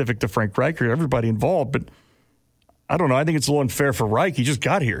was specific to Frank Reich or everybody involved, but I don't know. I think it's a little unfair for Reich. He just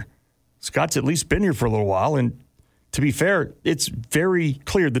got here. Scott's at least been here for a little while. And to be fair, it's very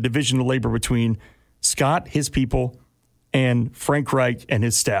clear the division of labor between Scott, his people, and Frank Reich and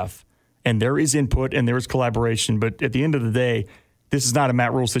his staff. And there is input and there is collaboration. But at the end of the day, this is not a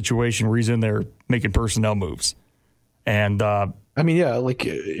Matt Rule situation where he's in there making personnel moves. And like,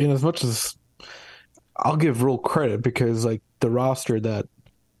 as much as I'll give Rule credit because, like, the roster that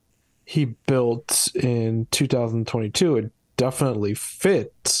he built in 2022, it definitely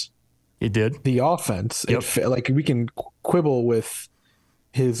fit. It did. The offense. Yep. Like, we can quibble with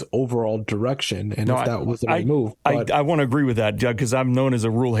his overall direction and if that was the right move. But I want to agree with that, Doug, because I'm known as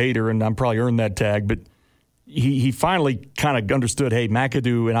a Rule hater and I'm probably earned that tag. But he finally kind of understood, hey,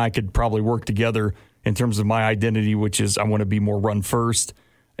 McAdoo and I could probably work together in terms of my identity, which is I want to be more run first,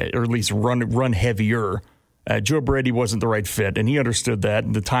 or at least run heavier. Joe Brady wasn't the right fit, and he understood that,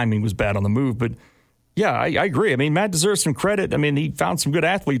 and the timing was bad on the move. But, yeah, I agree. I mean, Matt deserves some credit. I mean, he found some good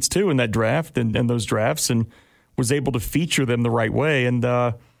athletes, too, in that draft and those drafts and was able to feature them the right way. And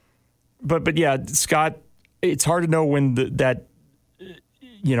but yeah, Scott, it's hard to know when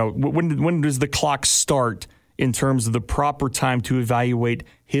when does the clock start in terms of the proper time to evaluate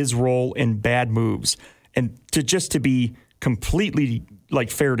his role in bad moves. And to be completely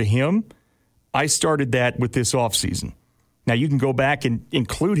fair to him, I started that with this offseason. Now, you can go back and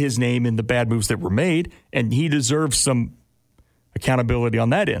include his name in the bad moves that were made, and he deserves some accountability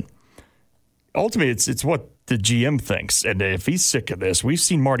on that end. Ultimately, it's what the GM thinks. And if he's sick of this, we've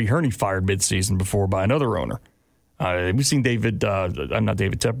seen Marty Herney fired midseason before by another owner. We've seen David, not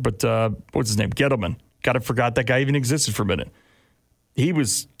David Tepper, but what's his name? Gettleman. Kind of forgot that guy even existed for a minute. He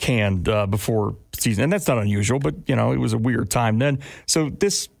was canned before season, and that's not unusual, but, it was a weird time then. So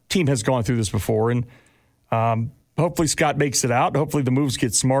this team has gone through this before, and hopefully Scott makes it out. Hopefully the moves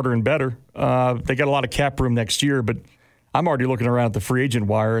get smarter and better. They got a lot of cap room next year, but I'm already looking around at the free agent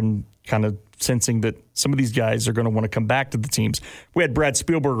wire and kind of sensing that some of these guys are going to want to come back to the teams. We had Brad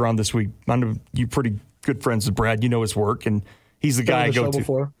Spielberger on this week. I know you're pretty good friends with Brad. You know his work, and he's the guy I go to.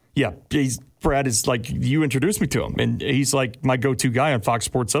 Before. Yeah, Brad is you introduced me to him, and he's like my go-to guy on Fox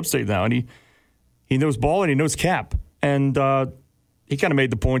Sports Upstate now, and he knows ball and he knows cap. And he kind of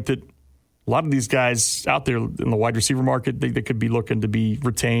made the point that a lot of these guys out there in the wide receiver market, they could be looking to be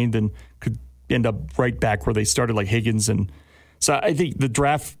retained and could end up right back where they started, like Higgins. And so I think the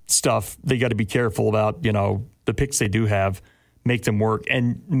draft stuff, they got to be careful about, the picks they do have, make them work.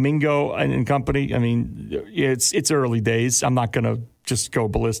 And Mingo and company, I mean, it's early days. I'm not going to just go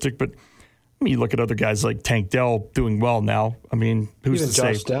ballistic, but you look at other guys like Tank Dell doing well now. I mean, who's to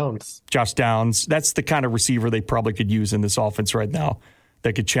say? Josh Downs. That's the kind of receiver they probably could use in this offense right now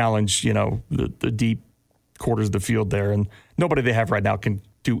that could challenge, the deep quarters of the field there. And nobody they have right now can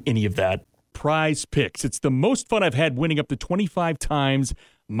do any of that. Prize Picks. It's the most fun I've had, winning up to 25 times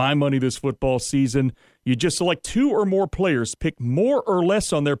my money this football season. You just select 2 or more players, pick more or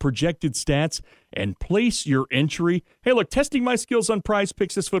less on their projected stats, and place your entry. Hey, look, testing my skills on Prize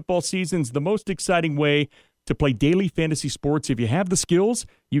Picks this football season is the most exciting way to play daily fantasy sports. If you have the skills,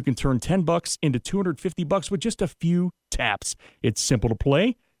 you can turn $10 into $250 with just a few taps. It's simple to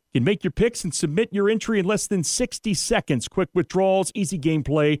play. You can make your picks and submit your entry in less than 60 seconds. Quick withdrawals, easy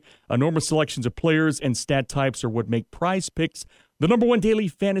gameplay, enormous selections of players and stat types are what make Prize Picks the #1 daily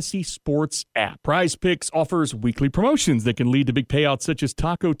fantasy sports app. Prize Picks offers weekly promotions that can lead to big payouts such as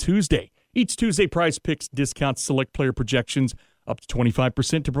Taco Tuesday. Each Tuesday, Prize Picks discounts select player projections up to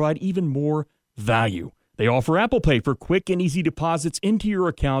 25% to provide even more value. They offer Apple Pay for quick and easy deposits into your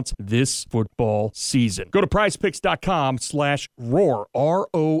accounts this football season. Go to prizepicks.com/roar,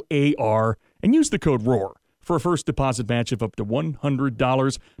 ROAR, and use the code ROAR for a first deposit match of up to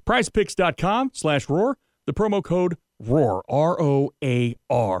 $100. Prizepicks.com/roar, the promo code ROAR,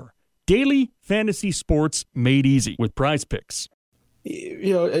 ROAR. Daily fantasy sports made easy with Prize Picks.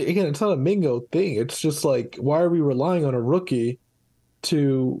 Again, it's not a Mingo thing. It's just like, why are we relying on a rookie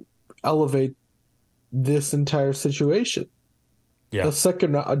to elevate this entire situation? Yeah,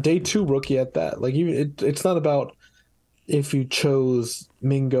 a day 2 rookie at that. Like, even it's not about if you chose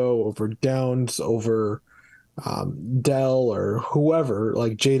Mingo over Downs over Dell or whoever.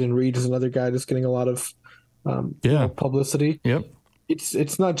 Like, Jaden Reed is another guy that's getting a lot of publicity. Yep.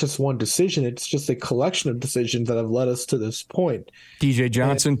 It's not just one decision. It's just a collection of decisions that have led us to this point. DJ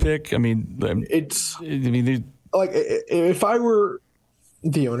Johnson pick. I mean, like if I were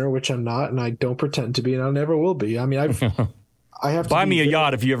the owner, which I'm not, and I don't pretend to be, and I never will be. I mean, I have to buy me a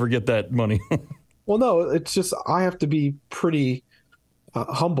yacht if you ever get that money. Well, no, it's just I have to be pretty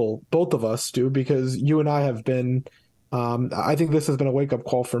humble. Both of us do, because you and I have been. I think this has been a wake up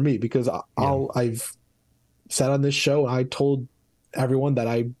call for me, because I've sat on this show and I told everyone that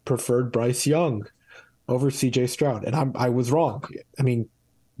I preferred Bryce Young over CJ Stroud, and I was wrong. I mean,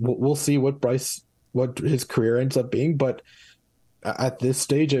 we'll see what his career ends up being, but at this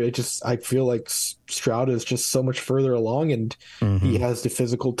stage, I feel like Stroud is just so much further along, and he has the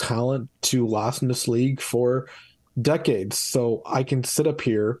physical talent to last in this league for decades. So I can sit up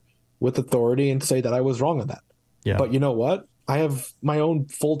here with authority and say that I was wrong on that. Yeah. But you know what? I have my own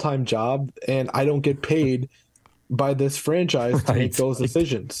full-time job, and I don't get paid by this franchise to make those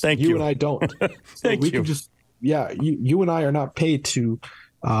decisions. Thank you. And I don't. So we can just, you and I are not paid to,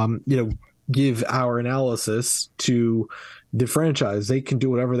 give our analysis to the franchise. They can do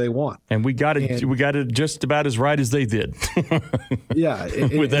whatever they want. And we got it just about as right as they did. Yeah.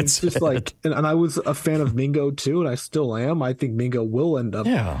 It's just like, and I was a fan of Mingo too, and I still am. I think Mingo will end up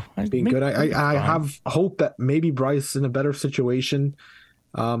being good. I have hope that maybe Bryce in a better situation,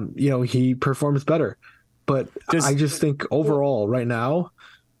 he performs better. But I just think overall right now,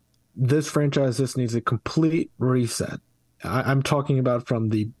 this franchise just needs a complete reset. I'm talking about from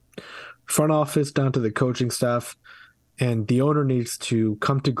the front office down to the coaching staff, and the owner needs to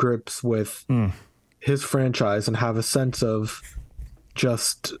come to grips with his franchise and have a sense of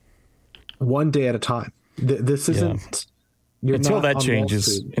just one day at a time. This isn't until that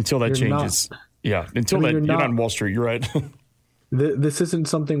changes. Until that changes. Until you're not on Wall Street. You're right. This isn't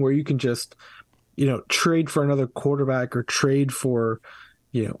something where you can just trade for another quarterback or trade for,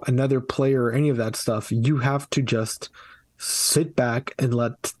 another player or any of that stuff. You have to just sit back and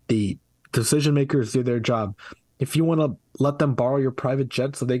let the decision makers do their job. If you want to let them borrow your private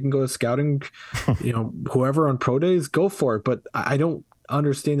jet so they can go to scouting, whoever on pro days, go for it. But I don't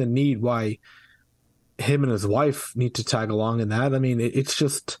understand the need why him and his wife need to tag along in that. I mean, it's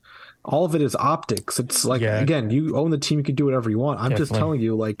just, all of it is optics. It's like, again, you own the team, you can do whatever you want. I'm just telling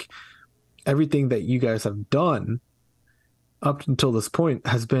you, like, everything that you guys have done up until this point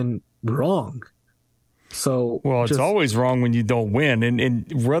has been wrong. So, it's always wrong when you don't win,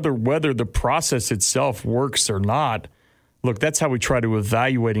 and whether the process itself works or not. Look, that's how we try to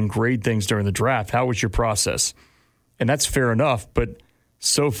evaluate and grade things during the draft. How was your process? And that's fair enough. But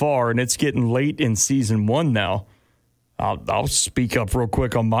so far, and it's getting late in season one now, I'll speak up real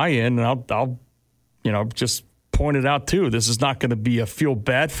quick on my end, and I'll just point it out too. This is not going to be a feel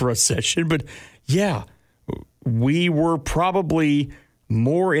bad for us session, but we were probably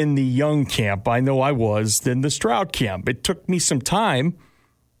more in the Young camp, I know I was, than the Stroud camp. It took me some time.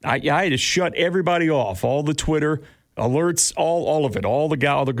 I had to shut everybody off, all the Twitter alerts, all of it, all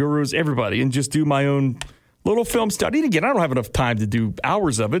the gurus, everybody, and just do my own little film study. And again, I don't have enough time to do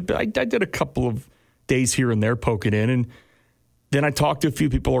hours of it, but I did a couple of days here and there poking in. And then I talked to a few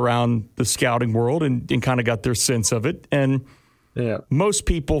people around the scouting world and kind of got their sense of it. And most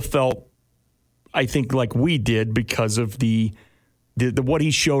people felt, I think, like we did because of the what he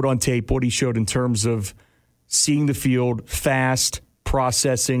showed on tape, what he showed in terms of seeing the field, fast,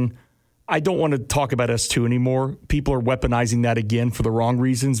 processing. I don't want to talk about S2 anymore. People are weaponizing that again for the wrong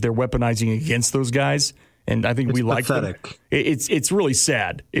reasons. They're weaponizing against those guys, and I think we like them. It's really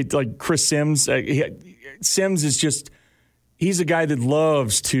sad. It's like Chris Sims. Sims is just, he's a guy that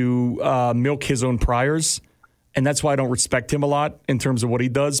loves to milk his own priors, and that's why I don't respect him a lot in terms of what he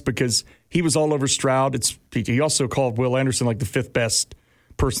does, because he was all over Stroud. He also called Will Anderson like the fifth best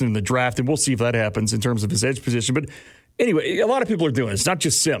person in the draft, and we'll see if that happens in terms of his edge position. But anyway, a lot of people are doing it. It's not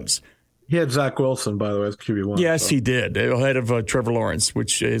just Sims. He had Zach Wilson, by the way, as QB1. Yes, he did, ahead of Trevor Lawrence,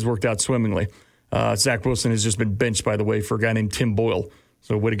 which has worked out swimmingly. Zach Wilson has just been benched, by the way, for a guy named Tim Boyle.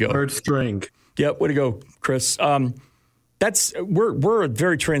 So way to go. Third string. Yep, way to go, Chris. We're a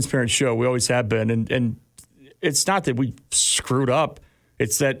very transparent show. We always have been, and it's not that we screwed up.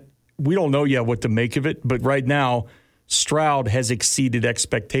 It's that we don't know yet what to make of it. But right now, Stroud has exceeded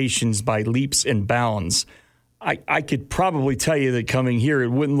expectations by leaps and bounds. I could probably tell you that coming here, it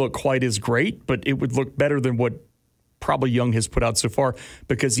wouldn't look quite as great, but it would look better than what probably Young has put out so far,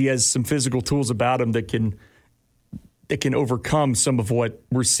 because he has some physical tools about him that can overcome some of what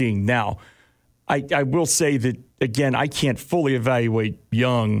we're seeing now. I will say that, again, I can't fully evaluate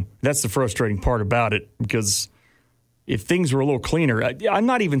Young. That's the frustrating part about it, because if things were a little cleaner. I'm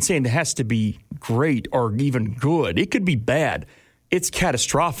not even saying it has to be great or even good. It could be bad. It's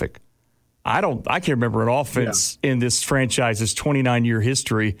catastrophic. I can't remember an offense in this franchise's 29-year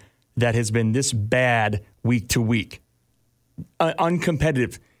history that has been this bad week to week.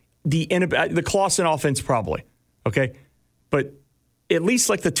 Uncompetitive. The Clausen offense probably, okay? But at least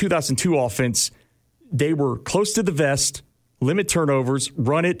like the 2002 offense, they were close to the vest, limit turnovers,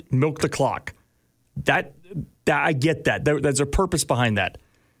 run it, milk the clock. That I get that. There's a purpose behind that.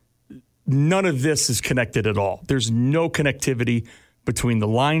 None of this is connected at all. There's no connectivity between the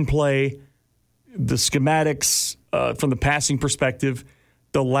line play, the schematics from the passing perspective,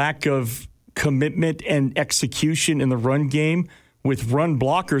 the lack of commitment and execution in the run game with run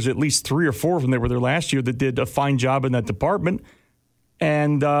blockers, at least 3 or 4 of them that were there last year that did a fine job in that department,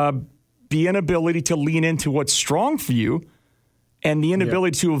 and the inability to lean into what's strong for you and the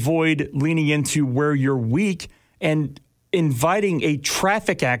inability to avoid leaning into where you're weak and inviting a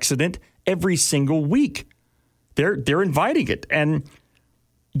traffic accident every single week. They're inviting it. And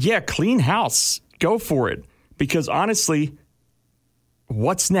yeah, clean house. Go for it. Because honestly,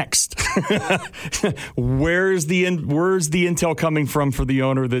 what's next? Where's the intel coming from for the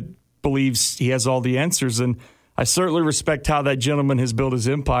owner that believes he has all the answers? And I certainly respect how that gentleman has built his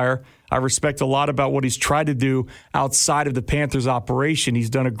empire. I respect a lot about what he's tried to do outside of the Panthers operation. He's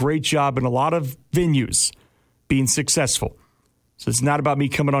done a great job in a lot of venues being successful. So it's not about me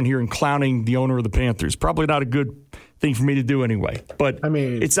coming on here and clowning the owner of the Panthers. Probably not a good thing for me to do anyway. But I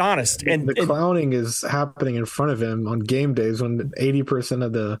mean, it's honest. And the clowning is happening in front of him on game days when 80%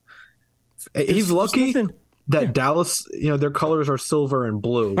 of the he's lucky that Dallas, their colors are silver and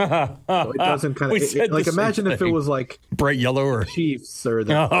blue. So it doesn't kind of like imagine if it was like bright yellow or Chiefs or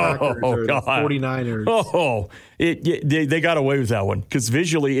the Packers or the 49ers. Oh, they got away with that one because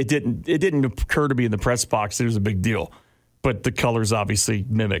visually it didn't occur to me in the press box. It was a big deal. But the colors obviously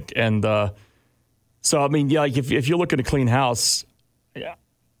mimic. And so, I mean, yeah, like if you're looking to clean house,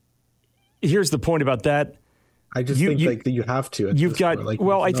 here's the point about that. I just think like that you have to. You've got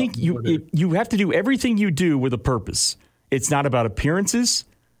I think you have to do everything you do with a purpose. It's not about appearances.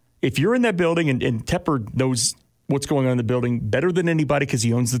 If you're in that building, and Tepper knows what's going on in the building better than anybody because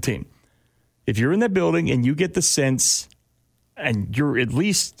he owns the team. If you're in that building and you get the sense, and you're at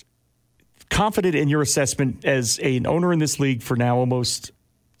least confident in your assessment as an owner in this league for now almost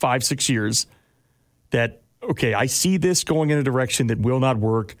 5-6 years, that, okay, I see this going in a direction that will not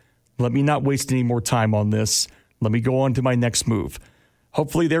work. Let me not waste any more time on this. Let me go on to my next move.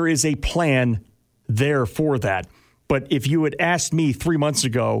 Hopefully there is a plan there for that. But if you had asked me 3 months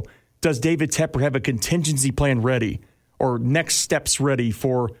ago, does David Tepper have a contingency plan ready or next steps ready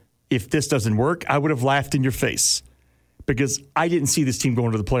for if this doesn't work, I would have laughed in your face because I didn't see this team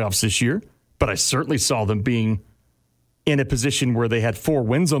going to the playoffs this year. But I certainly saw them being in a position where they had 4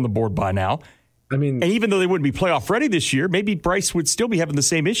 wins on the board by now. I mean, and even though they wouldn't be playoff ready this year, maybe Bryce would still be having the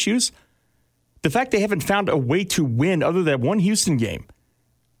same issues. The fact they haven't found a way to win other than that one Houston game,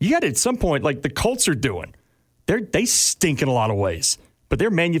 you got to at some point, like the Colts are doing. They stink in a lot of ways, but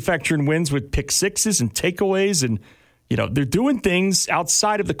they're manufacturing wins with pick sixes and takeaways, and they're doing things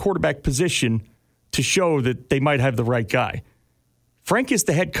outside of the quarterback position to show that they might have the right guy. Frank is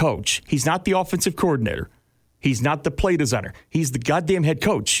the head coach. He's not the offensive coordinator. He's not the play designer. He's the goddamn head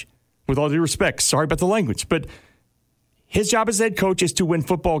coach, with all due respect. Sorry about the language. But his job as head coach is to win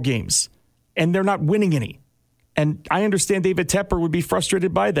football games, and they're not winning any. And I understand David Tepper would be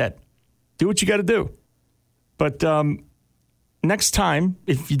frustrated by that. Do what you got to do. But next time,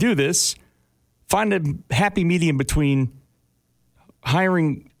 if you do this, find a happy medium between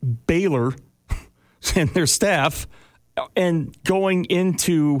hiring Baylor and their staff and going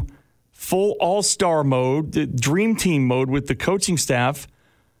into full all-star mode, the dream team mode with the coaching staff,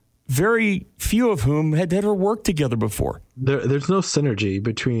 very few of whom had ever worked together before. There's no synergy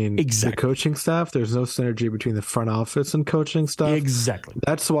between the coaching staff. There's no synergy between the front office and coaching staff. Exactly.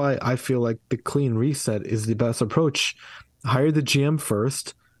 That's why I feel like the clean reset is the best approach. Hire the GM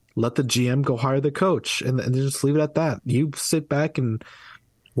first, let the GM go hire the coach, and just leave it at that. You sit back and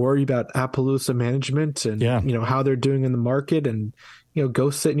worry about Appaloosa management and how they're doing in the market, and go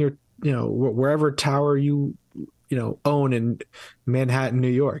sit in your wherever tower you own in Manhattan, New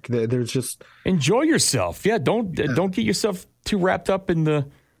York. There's just enjoy yourself. Yeah, don't get yourself too wrapped up in the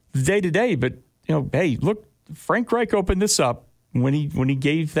day to day. But hey, look, Frank Reich opened this up when he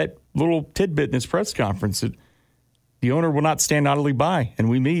gave that little tidbit in his press conference that the owner will not stand idly by, and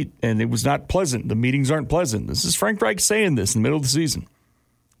we meet, and it was not pleasant. The meetings aren't pleasant. This is Frank Reich saying this in the middle of the season,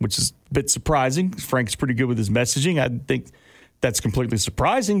 which is a bit surprising. Frank's pretty good with his messaging. I think that's completely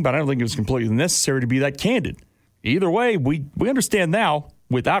surprising, but I don't think it was completely necessary to be that candid. either way, we understand now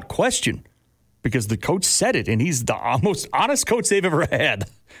without question because the coach said it, and he's the most honest coach they've ever had.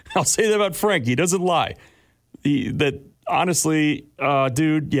 I'll say that about Frank. He doesn't lie. Honestly,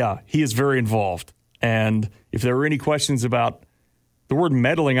 dude, yeah, he is very involved. And if there were any questions about the word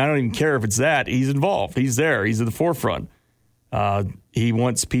meddling, I don't even care if it's that. He's involved. He's there. He's at the forefront. He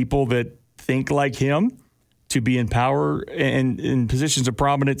wants people that think like him to be in power and in positions of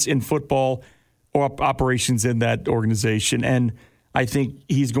prominence in football or operations in that organization. And I think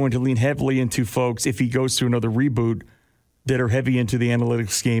he's going to lean heavily into folks, if he goes through another reboot, that are heavy into the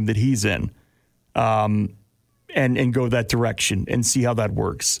analytics game that he's in, and go that direction and see how that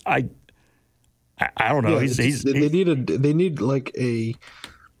works. I don't know. They need like a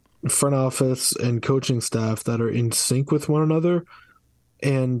front office and coaching staff that are in sync with one another,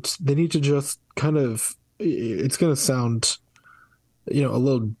 and they need to just kind of. It's going to sound, a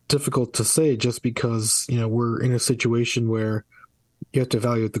little difficult to say just because we're in a situation where you have to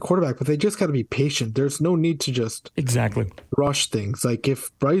evaluate the quarterback, but they just got to be patient. There's no need to just rush things. Like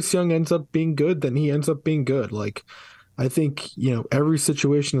if Bryce Young ends up being good, then he ends up being good. Like I think every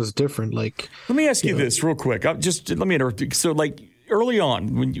situation is different. Like let me ask you this real quick. Let me interrupt you. So like early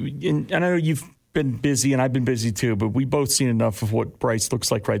on when and I know you've been busy and I've been busy too, but we both seen enough of what Bryce looks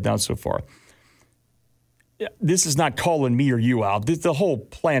like right now so far. This is not calling me or you out. The whole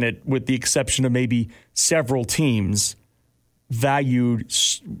planet, with the exception of maybe several teams, valued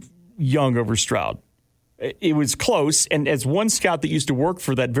Young over Stroud. It was close, and as one scout that used to work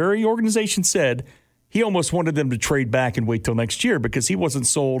for that very organization said, he almost wanted them to trade back and wait till next year because he wasn't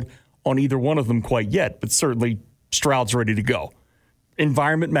sold on either one of them quite yet, but certainly Stroud's ready to go.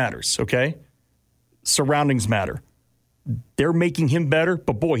 Environment matters, okay? Surroundings matter. They're making him better,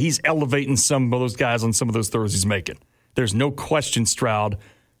 but boy, he's elevating some of those guys on some of those throws he's making. There's no question Stroud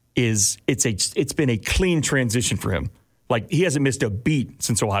it's been a clean transition for him. Like he hasn't missed a beat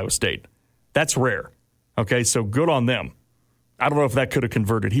since Ohio State. That's rare. Okay, so good on them. I don't know if that could have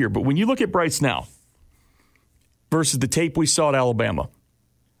converted here, but when you look at Bryce now versus the tape we saw at Alabama,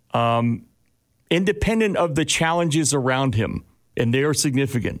 independent of the challenges around him, and they are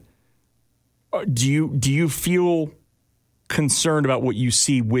significant, do you feel concerned about what you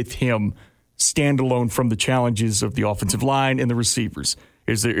see with him standalone from the challenges of the offensive line and the receivers?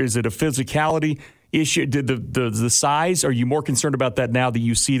 Is it a physicality issue? Did the size? Are you more concerned about that now that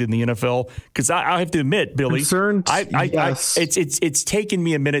you see it in the NFL? Because I have to admit, Billy, concerned. Yes. It's taken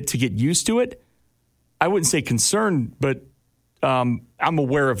me a minute to get used to it. I wouldn't say concerned, but I'm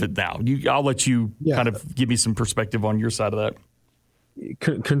aware of it now. I'll let you kind of give me some perspective on your side of that.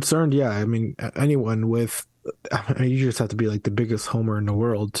 Concerned, yeah. I mean, anyone with. You just have to be like the biggest homer in the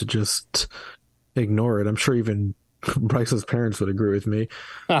world to just ignore it. I'm sure even Bryce's parents would agree with me.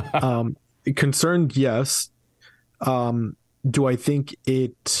 Concerned, yes. Do I think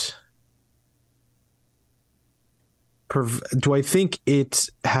it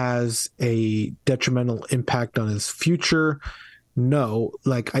has a detrimental impact on his future? No.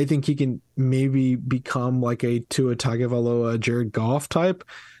 Like I think he can maybe become like a Tua Tagovailoa, Jared Goff type.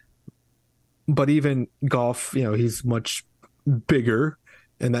 But even Goff, he's much bigger,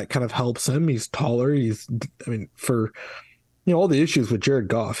 and that kind of helps him. He's taller. For all the issues with Jared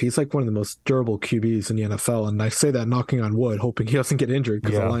Goff, he's like one of the most durable QBs in the NFL. And I say that knocking on wood, hoping he doesn't get injured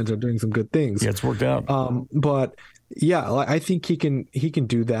because the Lions are doing some good things. Yeah, it's worked out. But yeah, I think he can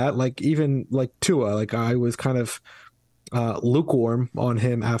do that. Like even like Tua, like I was kind of lukewarm on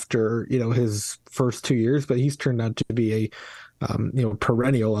him after his first 2 years, but he's turned out to be a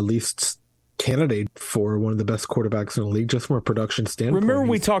perennial, at least, candidate for one of the best quarterbacks in the league, just from a production standpoint. Remember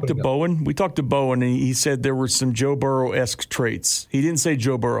we talked to Bowen? We talked to Bowen, and he said there were some Joe Burrow-esque traits. He didn't say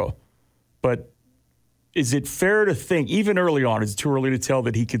Joe Burrow, but is it fair to think, even early on, is it too early to tell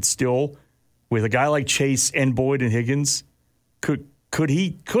that he could still, with a guy like Chase and Boyd and Higgins, could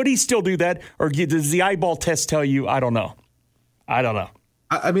he still do that? Or does the eyeball test tell you, I don't know?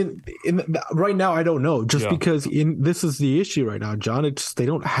 I mean, right now, I don't know, just because this is the issue right now, John. It's they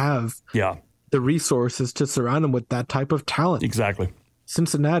don't have the resources to surround him with that type of talent. Exactly.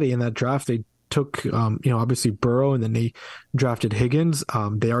 Cincinnati in that draft, they took, obviously Burrow, and then they drafted Higgins.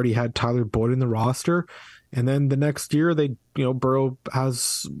 They already had Tyler Boyd in the roster. And then the next year, Burrow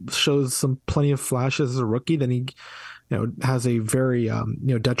shows plenty of flashes as a rookie. Then he, has a very,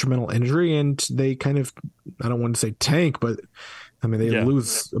 detrimental injury, and they kind of, I don't want to say tank, but I mean, they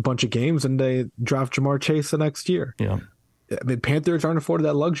lose a bunch of games and they draft Jamar Chase the next year. Yeah. I mean, Panthers aren't afforded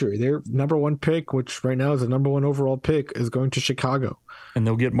that luxury. Their number one pick, which right now is the number one overall pick, is going to Chicago. And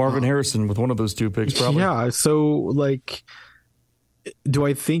they'll get Marvin Harrison with one of those two picks, probably. Yeah. So, like, do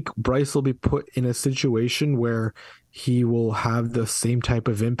I think Bryce will be put in a situation where he will have the same type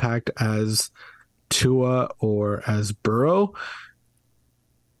of impact as Tua or as Burrow?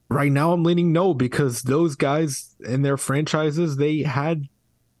 Right now, I'm leaning no, because those guys in their franchises, they had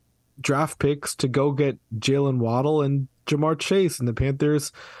draft picks to go get Jalen Waddle and Jamar Chase, and the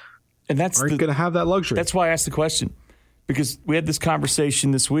Panthers and that's aren't going to have that luxury. That's why I asked the question, because we had this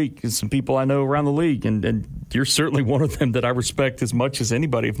conversation this week with some people I know around the league, and you're certainly one of them that I respect as much as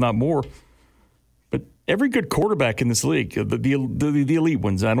anybody, if not more. But every good quarterback in this league, the elite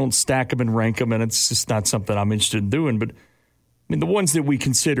ones, I don't stack them and rank them, and it's just not something I'm interested in doing. But I mean, the ones that we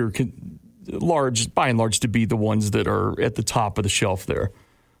consider by and large, to be the ones that are at the top of the shelf there,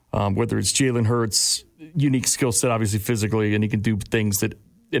 whether it's Jalen Hurts, unique skill set, obviously physically, and he can do things that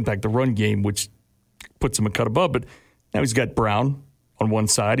impact the run game, which puts him a cut above. But now he's got Brown on one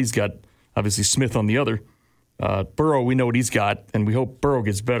side. He's got, obviously, Smith on the other. Burrow, we know what he's got, and we hope Burrow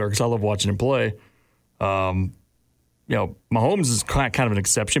gets better because I love watching him play. Mahomes is kind of an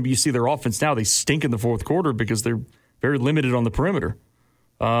exception, but you see their offense now, they stink in the fourth quarter because they're very limited on the perimeter.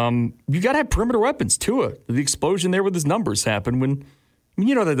 You got to have perimeter weapons. Tua, the explosion there with his numbers happened when,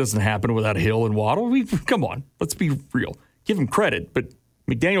 that doesn't happen without Hill and Waddle. Come on, let's be real. Give him credit, but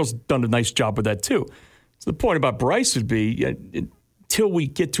McDaniel's done a nice job with that too. So the point about Bryce would be, until we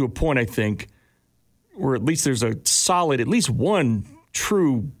get to a point, I think, where at least there's a solid, at least one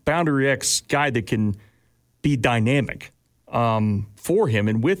true boundary X guy that can be dynamic for him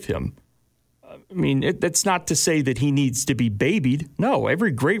and with him. I mean, that's not to say that he needs to be babied. No,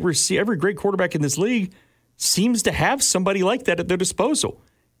 every great quarterback in this league seems to have somebody like that at their disposal.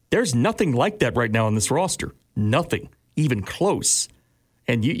 There's nothing like that right now on this roster. Nothing, even close.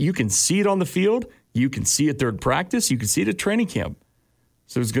 And you can see it on the field. You can see it there at practice. You can see it at training camp.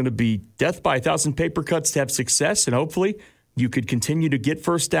 So there's going to be death by 1,000 paper cuts to have success, and hopefully you could continue to get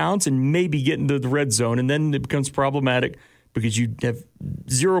first downs and maybe get into the red zone, and then it becomes problematic because you have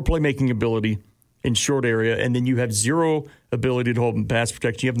zero playmaking ability in short area, and then you have zero ability to hold in pass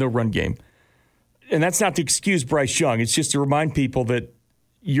protection. You have no run game. And that's not to excuse Bryce Young. It's just to remind people that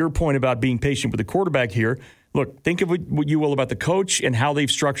your point about being patient with the quarterback here, look, think of what you will about the coach and how they've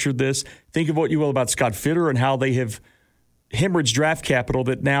structured this. Think of what you will about Scott Fitter and how they have hemorrhaged draft capital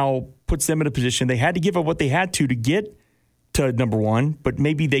that now puts them in a position they had to give up what they had to get to number one, but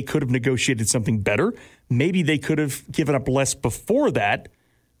maybe they could have negotiated something better. Maybe they could have given up less before that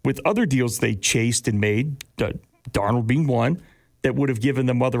with other deals they chased and made, Darnold being one, that would have given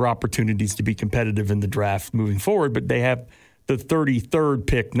them other opportunities to be competitive in the draft moving forward. But they have the 33rd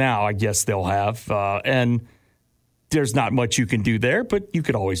pick now, I guess they'll have. And there's not much you can do there, but you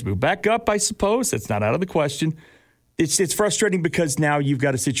could always move back up, I suppose. That's not out of the question. It's frustrating because now you've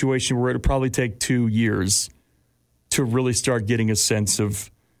got a situation where it'll probably take 2 years to really start getting a sense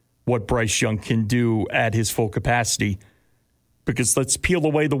of what Bryce Young can do at his full capacity. Because let's peel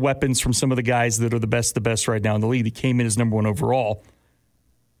away the weapons from some of the guys that are the best right now in the league that came in as number one overall.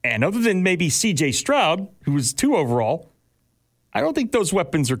 And other than maybe C.J. Stroud, who was 2 overall, I don't think those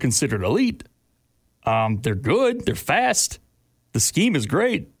weapons are considered elite. They're good. They're fast. The scheme is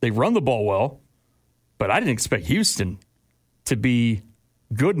great. They run the ball well. But I didn't expect Houston to be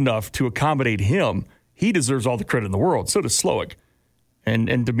good enough to accommodate him. He deserves all the credit in the world. So does Slowick and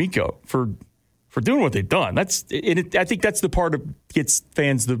D'Amico for doing what they've done. I think that's the part that gets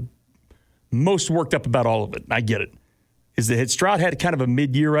fans the most worked up about all of it. I get it. Is that Stroud had kind of a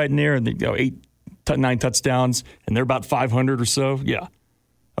mid-year right in there, and 8-9 touchdowns, and they're about 500 or so. Yeah,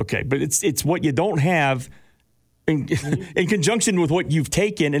 okay, but it's what you don't have in conjunction with what you've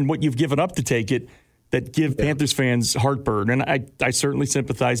taken and what you've given up to take it that give Panthers fans heartburn, and I certainly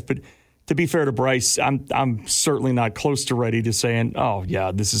sympathize. But to be fair to Bryce, I'm certainly not close to ready to saying, oh,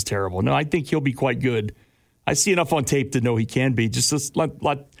 yeah, this is terrible. No, I think he'll be quite good. I see enough on tape to know he can be. Just not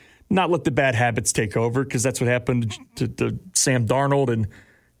let the bad habits take over, because that's what happened to Sam Darnold and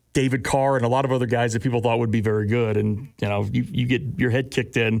David Carr and a lot of other guys that people thought would be very good. And, you get your head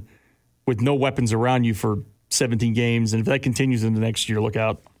kicked in with no weapons around you for 17 games. And if that continues into next year, look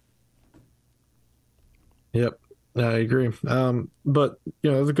out. Yep. I agree. But, it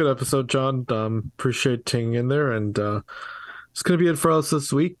was a good episode, John. Appreciate taking in there. And it's going to be it for us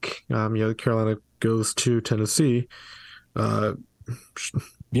this week. Carolina goes to Tennessee. Yeah.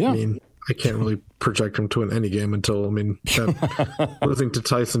 I mean, I can't really project them to win any game until, losing to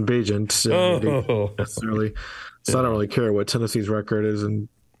Tyson Bagent. Necessarily. So I don't really care what Tennessee's record is. And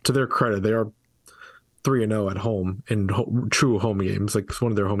to their credit, they are 3-0 at home in true home games. Like,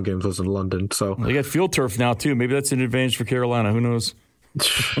 one of their home games was in London. So they got field turf now too. Maybe that's an advantage for Carolina. Who knows?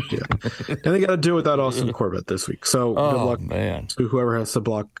 Yeah. And they got to do it without Austin Corbett this week. So good luck to whoever has to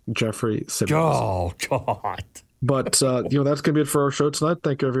block Jeffrey Simmons. Oh, God. But, that's going to be it for our show tonight.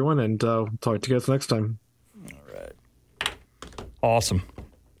 Thank you, everyone, and talk to you guys next time. All right. Awesome.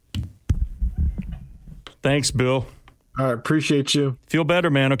 Thanks, Bill. All right. Appreciate you. Feel better,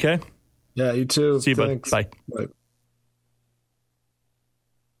 man, okay? Yeah, you too. See you, Thanks. bud. Bye. Bye.